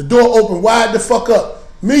open wide the fuck up.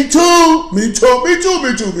 Me too. Mm-hmm.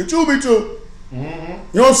 You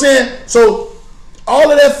know what I'm saying? So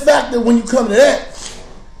all of that fact that when you come to that,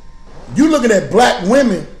 you looking at black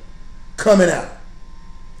women coming out.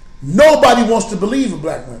 Nobody wants to believe in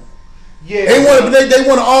black women. Yeah, they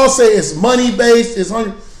want to all say it's money based, it's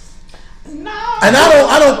hungry. No. And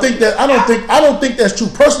I don't think that's true.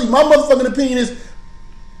 Personally, my motherfucking opinion is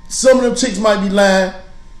some of them chicks might be lying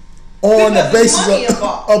on the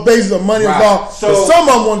basis of money involved. So some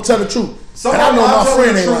of them want to tell the truth. I know my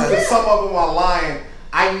friend ain't lying. Some of them are lying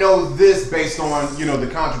I know this based on, the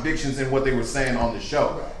contradictions in what they were saying on the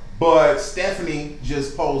show. Right. But Stephanie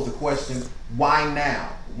just posed the question, why now?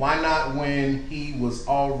 Why not when he was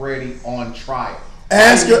already on trial?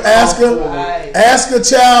 Ask a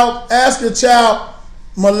child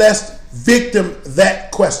molest victim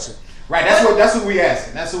that question. Right, that's what we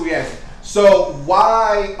asking. So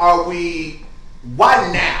why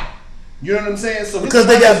now? You know what I'm saying? So because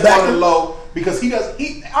they got back low because R.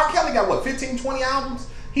 Kelly got what, 15, 20 albums?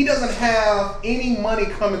 He doesn't have any money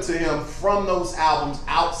coming to him from those albums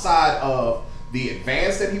outside of the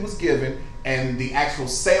advance that he was given and the actual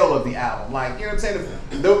sale of the album. Like, you know what I'm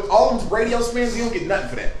saying? All those radio spins, he don't get nothing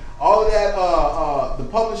for that. All of that, the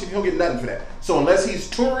publishing, he don't get nothing for that. So unless he's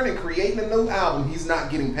touring and creating a new album, he's not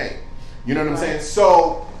getting paid. You know what I'm saying?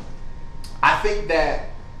 So I think that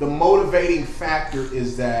the motivating factor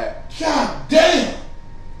is that, God damn!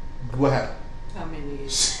 What happened? How many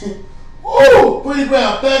years? Oh, Pretty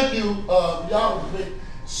Brown, thank you. Y'all,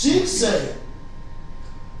 she said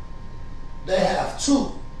they have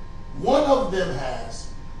two. One of them has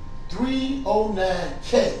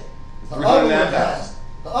 309K. The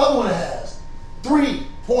other one has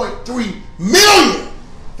 3.3 million.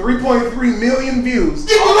 3.3 million views.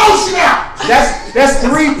 Get the lotion out. That's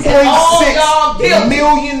 3.6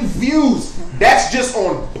 million views. That's just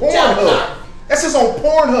on Pornhub. That's just on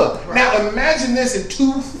Pornhub. Right. Now imagine this in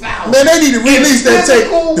 2000. Man, they need to release that tape.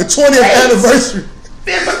 The 20th anniversary.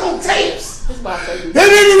 Physical tapes. They need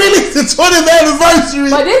to release the 20th anniversary.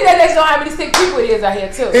 But then they know how many sick people it is out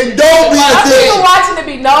here too. And don't be some people watching to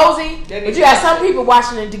be nosy, but you have some people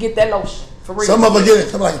watching it to get that lotion. For real. Some of them get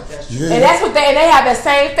it. I'm like, yeah. And that's what they have that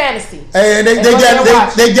same fantasy. Hey, and they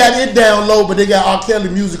got it down low, but they got R. Kelly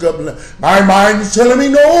music up in there. My mind is telling me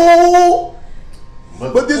no,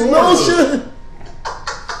 but this lotion.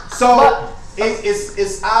 So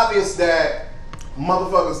it's obvious that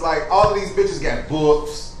motherfuckers, like, all of these bitches got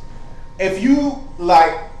books. If you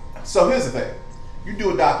so here's the thing: you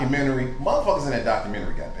do a documentary, motherfuckers in that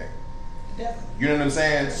documentary got paid. Definitely. You know what I'm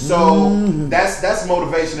saying? So that's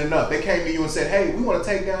motivation enough. They came to you and said, "Hey, we want to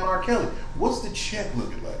take down R. Kelly. What's the check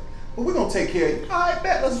looking like? Well, we're gonna take care of you. All right,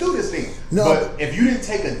 bet. Let's do this thing." No, but if you didn't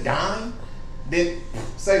take a dime, then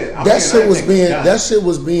say that. That shit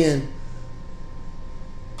was being.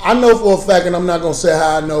 I know for a fact, and I'm not gonna say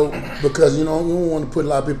how I know because you don't want to put a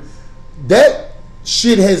lot of people. That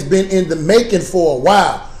shit has been in the making for a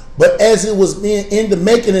while, but as it was being in the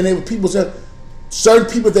making, and there were people saying certain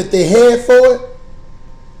people that they had for it,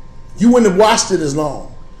 you wouldn't have watched it as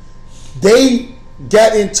long. They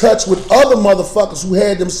got in touch with other motherfuckers who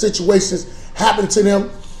had them situations happen to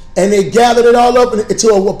them, and they gathered it all up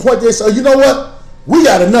until a point they said, you know what? We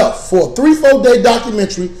got enough for a 3-4 day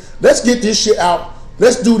documentary. Let's get this shit out.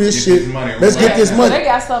 Let's do this shit. Let's get this money. They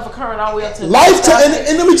got stuff occurring all the way up to Lifetime.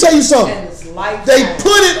 And let me tell you something. They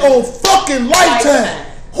put it on fucking Lifetime.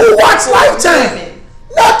 Who watch Lifetime?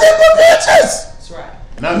 Nothing but bitches. That's right.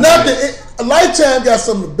 Nothing. Lifetime got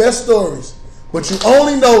some of the best stories. But you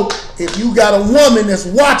only know if you got a woman that's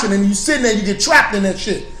watching and you sitting there and you get trapped in that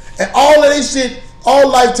shit. And all of that shit, all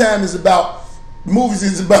Lifetime is about. Movies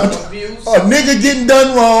is about a nigga getting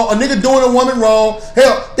done wrong, a nigga doing a woman wrong.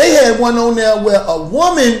 Hell, they had one on there where a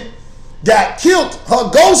woman got killed. Her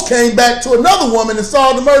ghost came back to another woman and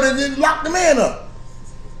saw the murder and then locked the man up.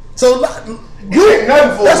 So ain't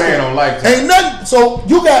nothing for a man on Lifetime. Ain't nothing. So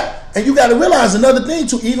you got to realize another thing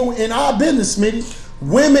too. Even in our business, Smitty,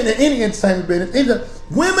 women in any entertainment business,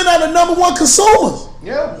 women are the number one consumers.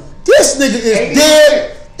 Yeah. This nigga is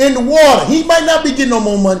dead in the water. He might not be getting no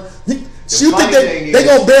more money. You think they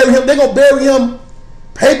gonna bury him? They gonna bury him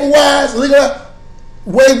paper wise?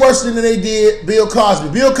 Way worse than they did Bill Cosby.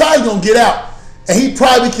 Bill Cosby gonna get out, and he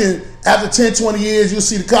probably can. After 10, 20 years, you'll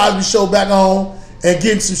see the Cosby Show back on and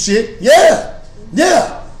getting some shit. Yeah.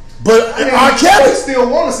 But R. Kelly still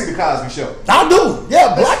want to see the Cosby Show. I do.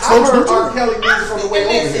 Yeah, black folks do too. R. Kelly music from the way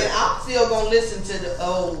over here. I'm still gonna listen to the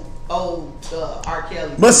old R.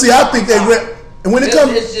 Kelly. But see, I think they read. And when it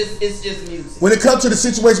comes, it's just music. When it comes to the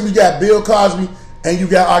situation, we got Bill Cosby and you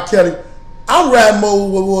got R. Kelly. I'm riding more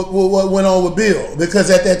with what went on with Bill because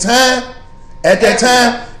at that time,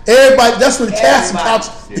 everybody. That's when the casting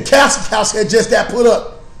couch had just got put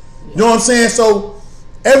up. You know what I'm saying? So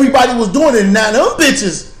everybody was doing it. Now them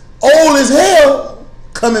bitches old as hell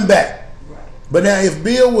coming back. Right. But now if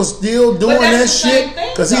Bill was still doing that shit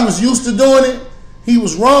because he was used to doing it, he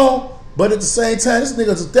was wrong. But at the same time, this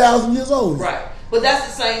nigga's 1,000 years old. Right. But that's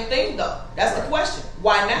the same thing, though. That's the question.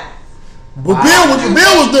 Why not? But Bill was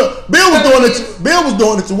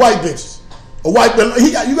doing it to white bitches.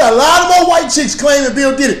 You got a lot of more white chicks claiming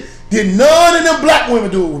Bill did it. Did none of them black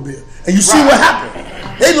women do it with Bill? And you see what happened?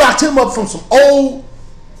 They locked him up from some old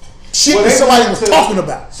shit that somebody was talking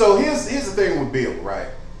about. So here's the thing with Bill, right?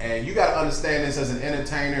 And you got to understand this as an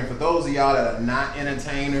entertainer. And for those of y'all that are not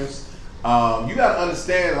entertainers, you got to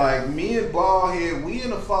understand, like, me and Ballhead, we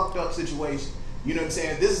in a fucked up situation. You know what I'm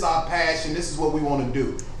saying? This is our passion. This is what we want to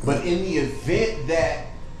do. But in the event that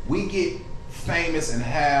we get famous and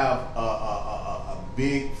have a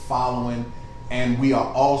big following, and we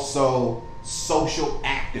are also social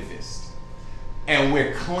activists, and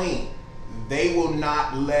we're clean, they will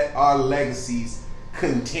not let our legacies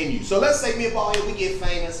continue. So let's say me and Ballhead, we get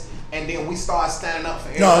famous, and then we start standing up for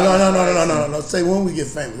everybody. No. Say when we get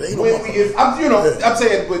famous. When we get, I'm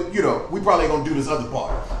saying, but we probably gonna do this other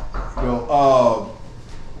part.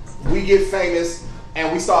 We get famous,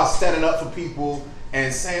 and we start standing up for people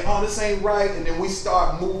and saying, "Oh, this ain't right," and then we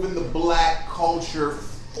start moving the black culture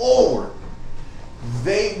forward.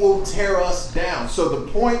 They will tear us down. So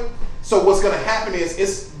what's gonna happen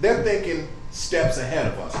is they're thinking steps ahead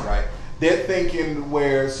of us, right? They're thinking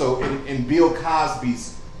in Bill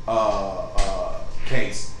Cosby's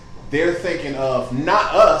case, they're thinking of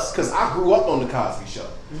not us, because I grew up on the Cosby Show.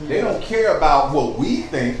 Mm-hmm. They don't care about what we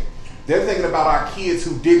think. They're thinking about our kids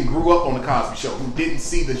who didn't grow up on the Cosby Show, who didn't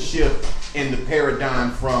see the shift in the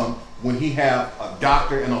paradigm from when he had a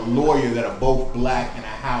doctor and a lawyer that are both black in a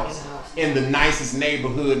house in the nicest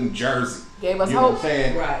neighborhood in Jersey. Gave us hope. Know what I'm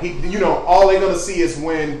saying? Right. All they're gonna see is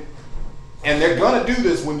when, and they're gonna do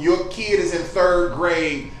this when your kid is in 3rd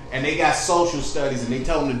grade and they got social studies and they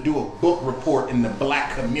tell them to do a book report in the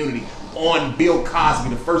black community on Bill Cosby.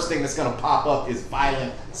 The first thing that's gonna pop up is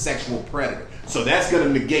violent sexual predator. So that's gonna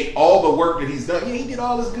negate all the work that he's done. Yeah, he did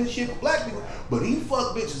all this good shit for black people, but he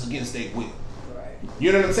fucked bitches against their will. Right.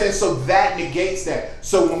 You know what I'm saying? So that negates that.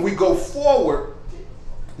 So when we go forward,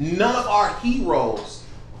 none of our heroes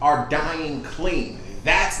are dying clean.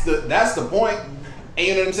 That's the point. And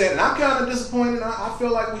you know what I'm saying? And I'm kind of disappointed. I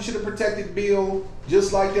feel like we should have protected Bill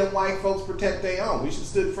just like them white folks protect their own. We should have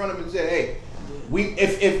stood in front of him and said, "Hey,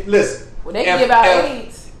 listen." Well, they can give out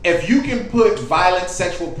AIDS. If you can put violent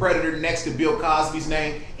sexual predator next to Bill Cosby's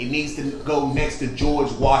name, it needs to go next to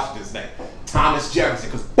George Washington's name, Thomas Jefferson,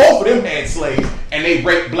 because both of them had slaves and they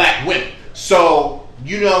raped black women. So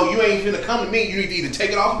you ain't gonna come to me. You need to either take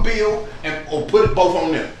it off of Bill or put it both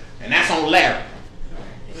on them, and that's on Larry.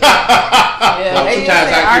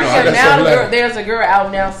 There's a girl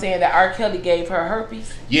out now saying that R. Kelly gave her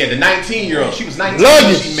herpes. Yeah, the 19-year-old. She was 19.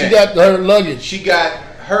 Luggage. She got her luggage. She got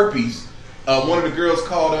herpes. One of the girls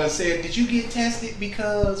called her and said, "Did you get tested?"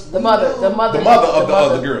 Because the mother of the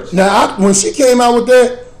other girls. Now, when she came out with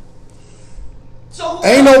that,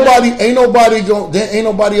 ain't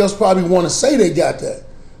nobody else probably want to say they got that.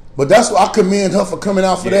 But that's why I commend her for coming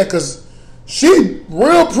out for that, because she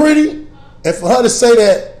real pretty, and for her to say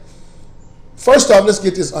that. First off, let's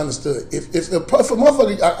get this understood. If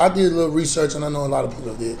motherfucker, I did a little research, and I know a lot of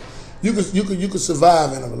people did. You could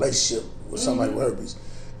survive in a relationship with somebody with herpes.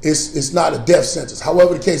 It's not a death sentence.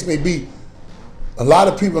 However the case may be, a lot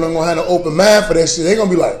of people aren't gonna have an open mind for that shit. They're gonna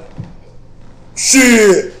be like,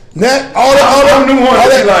 shit. All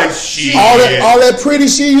that pretty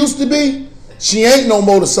she used to be, she ain't no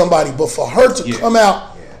more to somebody. But for her to come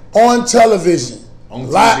out on television, on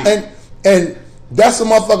TV. and that's a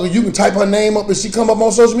motherfucker. You can type her name up and she come up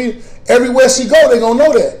on social media. Everywhere she go, they gonna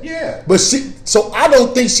know that. Yeah. But so I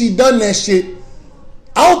don't think she done that shit.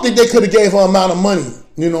 I don't think they could have gave her amount of money.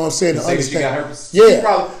 You know what I'm saying? To say understand. She got herpes.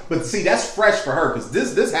 Yeah. But see, that's fresh for her, because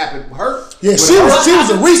this happened. Yeah, she was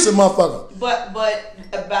a recent motherfucker. But by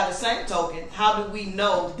the same token, how do we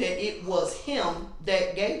know that it was him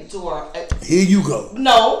that gave it to her? Here you go.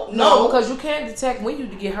 No, because you can't detect when you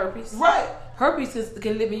get herpes. Right. Herpes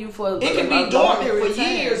can live in you for it can be dormant for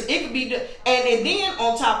years. It could be, and then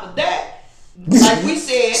on top of that, like we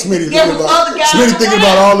said, there was other guys. Smitty thinking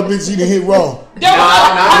about all the bitches he done hit wrong. But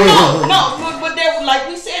there, like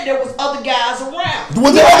we said, there was other guys around.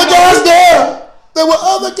 Were there other guys there? There were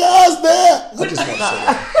other guys there. I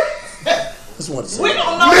just want to say that. We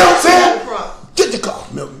don't know where from. Get the car,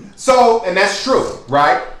 Milton. So, and that's true,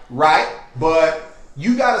 right? But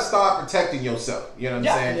you got to start protecting yourself. You know what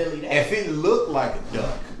I'm saying? If it looked like a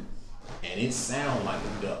duck and it sound like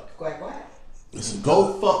a duck, quack quack. Listen,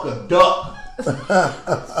 go fuck a duck.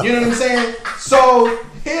 You know what I'm saying? So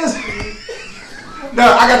here's. No,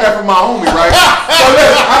 I got that from my homie, right? So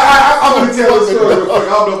listen, I'm gonna tell this story real quick. I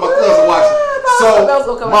don't know if my cousin watching. So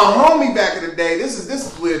my homie back in the day, this is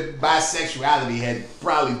when bisexuality had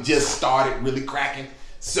probably just started really cracking.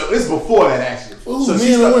 So it's before that actually. Ooh, so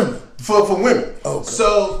men and women. For women. Okay.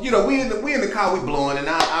 So we in the car, we blowing, and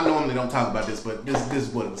I normally don't talk about this, but this is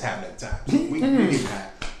what was happening at the time. We get high.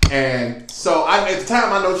 And so at the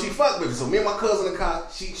time I know she fucked with me. So me and my cousin in the car,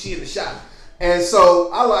 she in the shop. And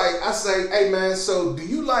so I say, hey man, so do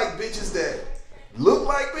you like bitches that look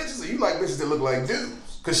like bitches or you like bitches that look like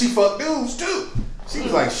dudes? Cause she fucked dudes too. She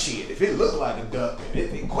was like, shit, if it look like a duck and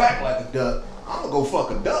if it quack like a duck, I'm gonna go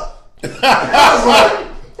fuck a duck. I was like,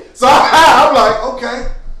 so I'm like,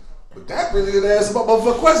 okay. But that really didn't answer my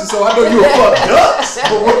motherfucking question, so I know you a fuck ducks.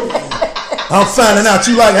 I'm finding out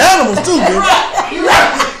you like animals too, bitch. You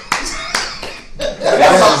right.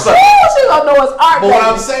 That's what I'm saying. She gonna know it's art. But what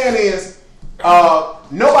I'm saying is,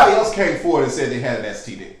 nobody else came forward and said they had an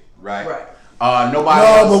STD, right? Right. Nobody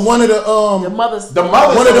else. But one of the mothers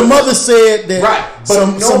one of the mothers said that right.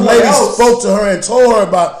 some ladies spoke to her and told her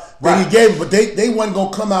about that he gave it, but they wasn't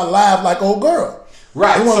gonna come out live like old girl.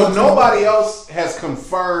 Right. So nobody else has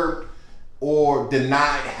confirmed or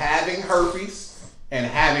denied having herpes and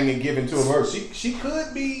having it given to her. She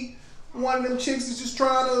could be one of them chicks that's just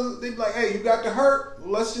trying to, they be like, hey, you got the herp?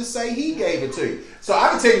 Let's just say he gave it to you. So I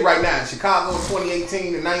can tell you right now, in Chicago in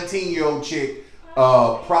 2018, a 19-year-old chick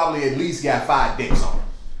probably at least got 5 dicks on her.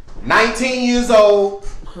 19 years old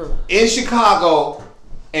in Chicago,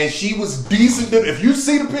 and she was decent. If you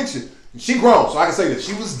see the picture, she grown, so I can say that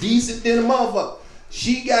she was decent than a motherfucker.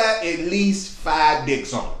 She got at least 5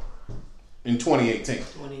 dicks on her in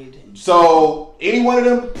 2018. So any one of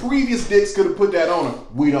them previous dicks could have put that on her.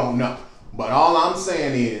 We don't know. But all I'm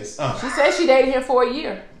saying is, she said she dated him for a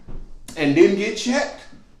year and didn't get checked.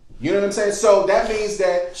 You know what I'm saying? So that means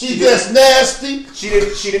that she just nasty. She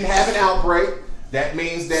didn't have an outbreak. That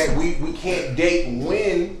means that we can't date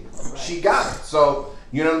when she got it. So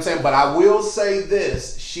you know what I'm saying? But I will say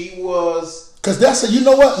this: she was. Because that's you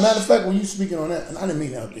know what? Matter of fact, when you speaking on that, and I didn't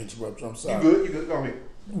mean to interrupt you. I'm sorry. You good? Go ahead.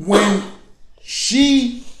 When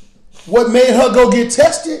what made her go get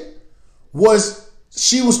tested was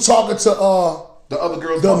she was talking to the other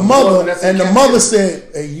girls, the mother, and the mother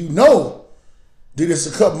said, "Hey, you know, there's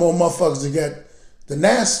a couple more motherfuckers that got the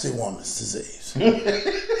nasty woman's disease.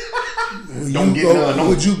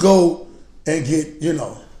 Would you go and get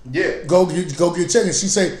go get checked?" And she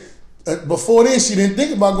said before then she didn't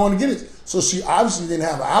think about going to get it. So she obviously didn't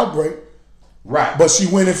have an outbreak, right? But she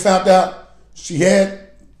went and found out she had it.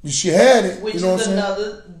 Which you know is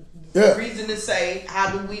another reason to say, how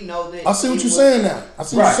do we know that? I see what you're saying now. I will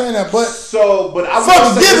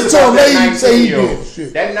give it to him. They say he did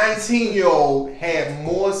shit. That 19-year-old had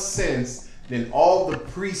more sense than all the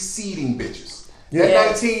preceding bitches. Yeah.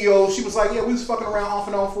 That 19-year-old, she was like, yeah, we was fucking around off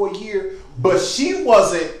and on for a year, but she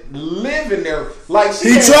wasn't living there. Like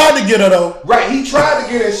he tried to get her though. Right, he tried to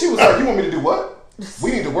get her. She was like, you want me to do what?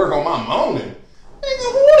 We need to work on my moaning.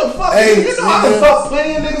 Nigga, who the fuck? Hey, you know I can fuck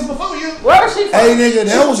plenty of niggas before you. Where was she from? Hey, nigga,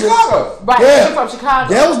 that was Chicago. Right, yeah. She from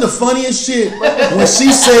Chicago. That was the funniest shit when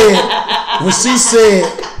she said,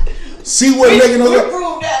 see what nigga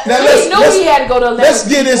know. Now he had to go to. Let's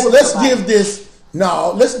give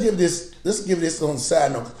this on the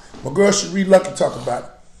side note. My girl Cherie Lucky talk about it.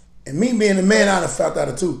 And me being a man, I done found out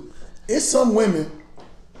it too. It's some women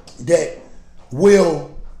that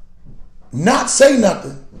will not say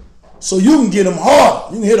nothing so you can get them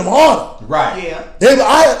harder. You can hit them harder. Right. Yeah.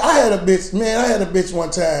 I had a bitch one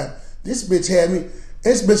time. This bitch had me.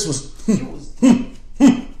 This bitch was.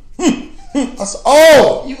 I said,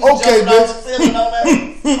 oh, okay, bitch.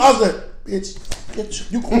 I said,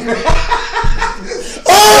 bitch, you can.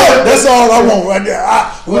 Oh, that's all I want right there.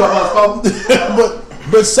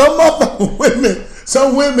 But some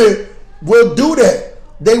women will do that.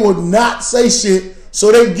 They will not say shit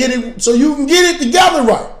so they get it, so you can get it together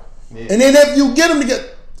right. Yeah. And then if you get them together,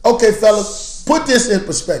 okay, fellas, put this in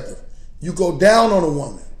perspective. You go down on a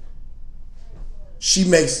woman, she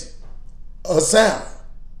makes a sound.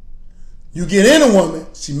 You get in a woman,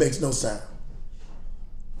 she makes no sound.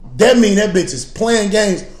 That means that bitch is playing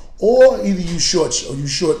games, or either you short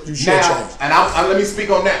change. And let me speak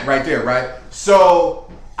on that right there, right? So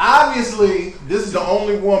obviously, this is the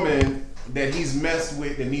only woman that he's messed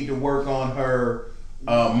with that need to work on her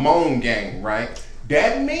moan game, right?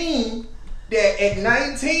 That means that at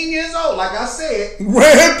 19 years old, like I said,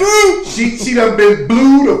 ran through. She done been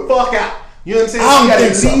blew the fuck out. You know what I'm saying? She got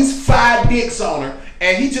at least 5 dicks on her,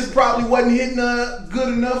 and he just probably wasn't hitting her good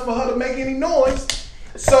enough for her to make any noise.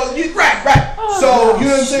 So you right. Oh, so you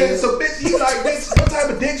know what I'm saying? So bitch, you like bitch, what type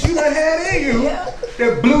of dicks you done had in you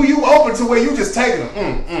that blew you open to where you just taking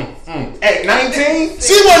them? At 19,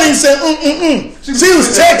 she wasn't even saying She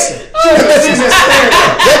was texting.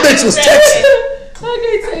 That bitch was texting. I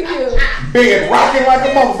can't take you. Big and rocking like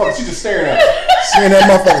a motherfucker. She just staring at her. She and that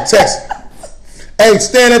motherfucker texting. Hey,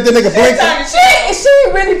 staring at the nigga blinking. She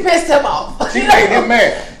really pissed him off. She made him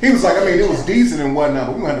mad. He was like, I mean, it was decent and whatnot,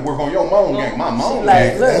 but we gonna have to work on your moan game. My moan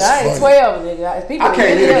game. Look, I ain't 12, nigga. People I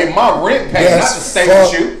came here to get my rent paid, not to stay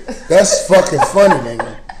with you. That's fucking funny,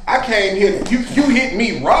 nigga. I came here. You hit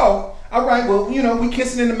me raw. All right, well, you know, we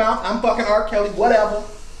kissing in the mouth. I'm fucking R. Kelly, whatever.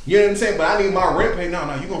 You know what I'm saying? But I need my rent paid.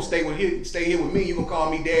 No, you gonna stay here with me. You gonna call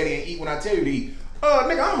me daddy and eat when I tell you to eat.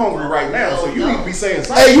 Nigga, I'm hungry right now, so you need to be saying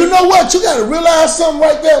something. Hey, you know what? You gotta realize something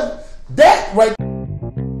right there. That right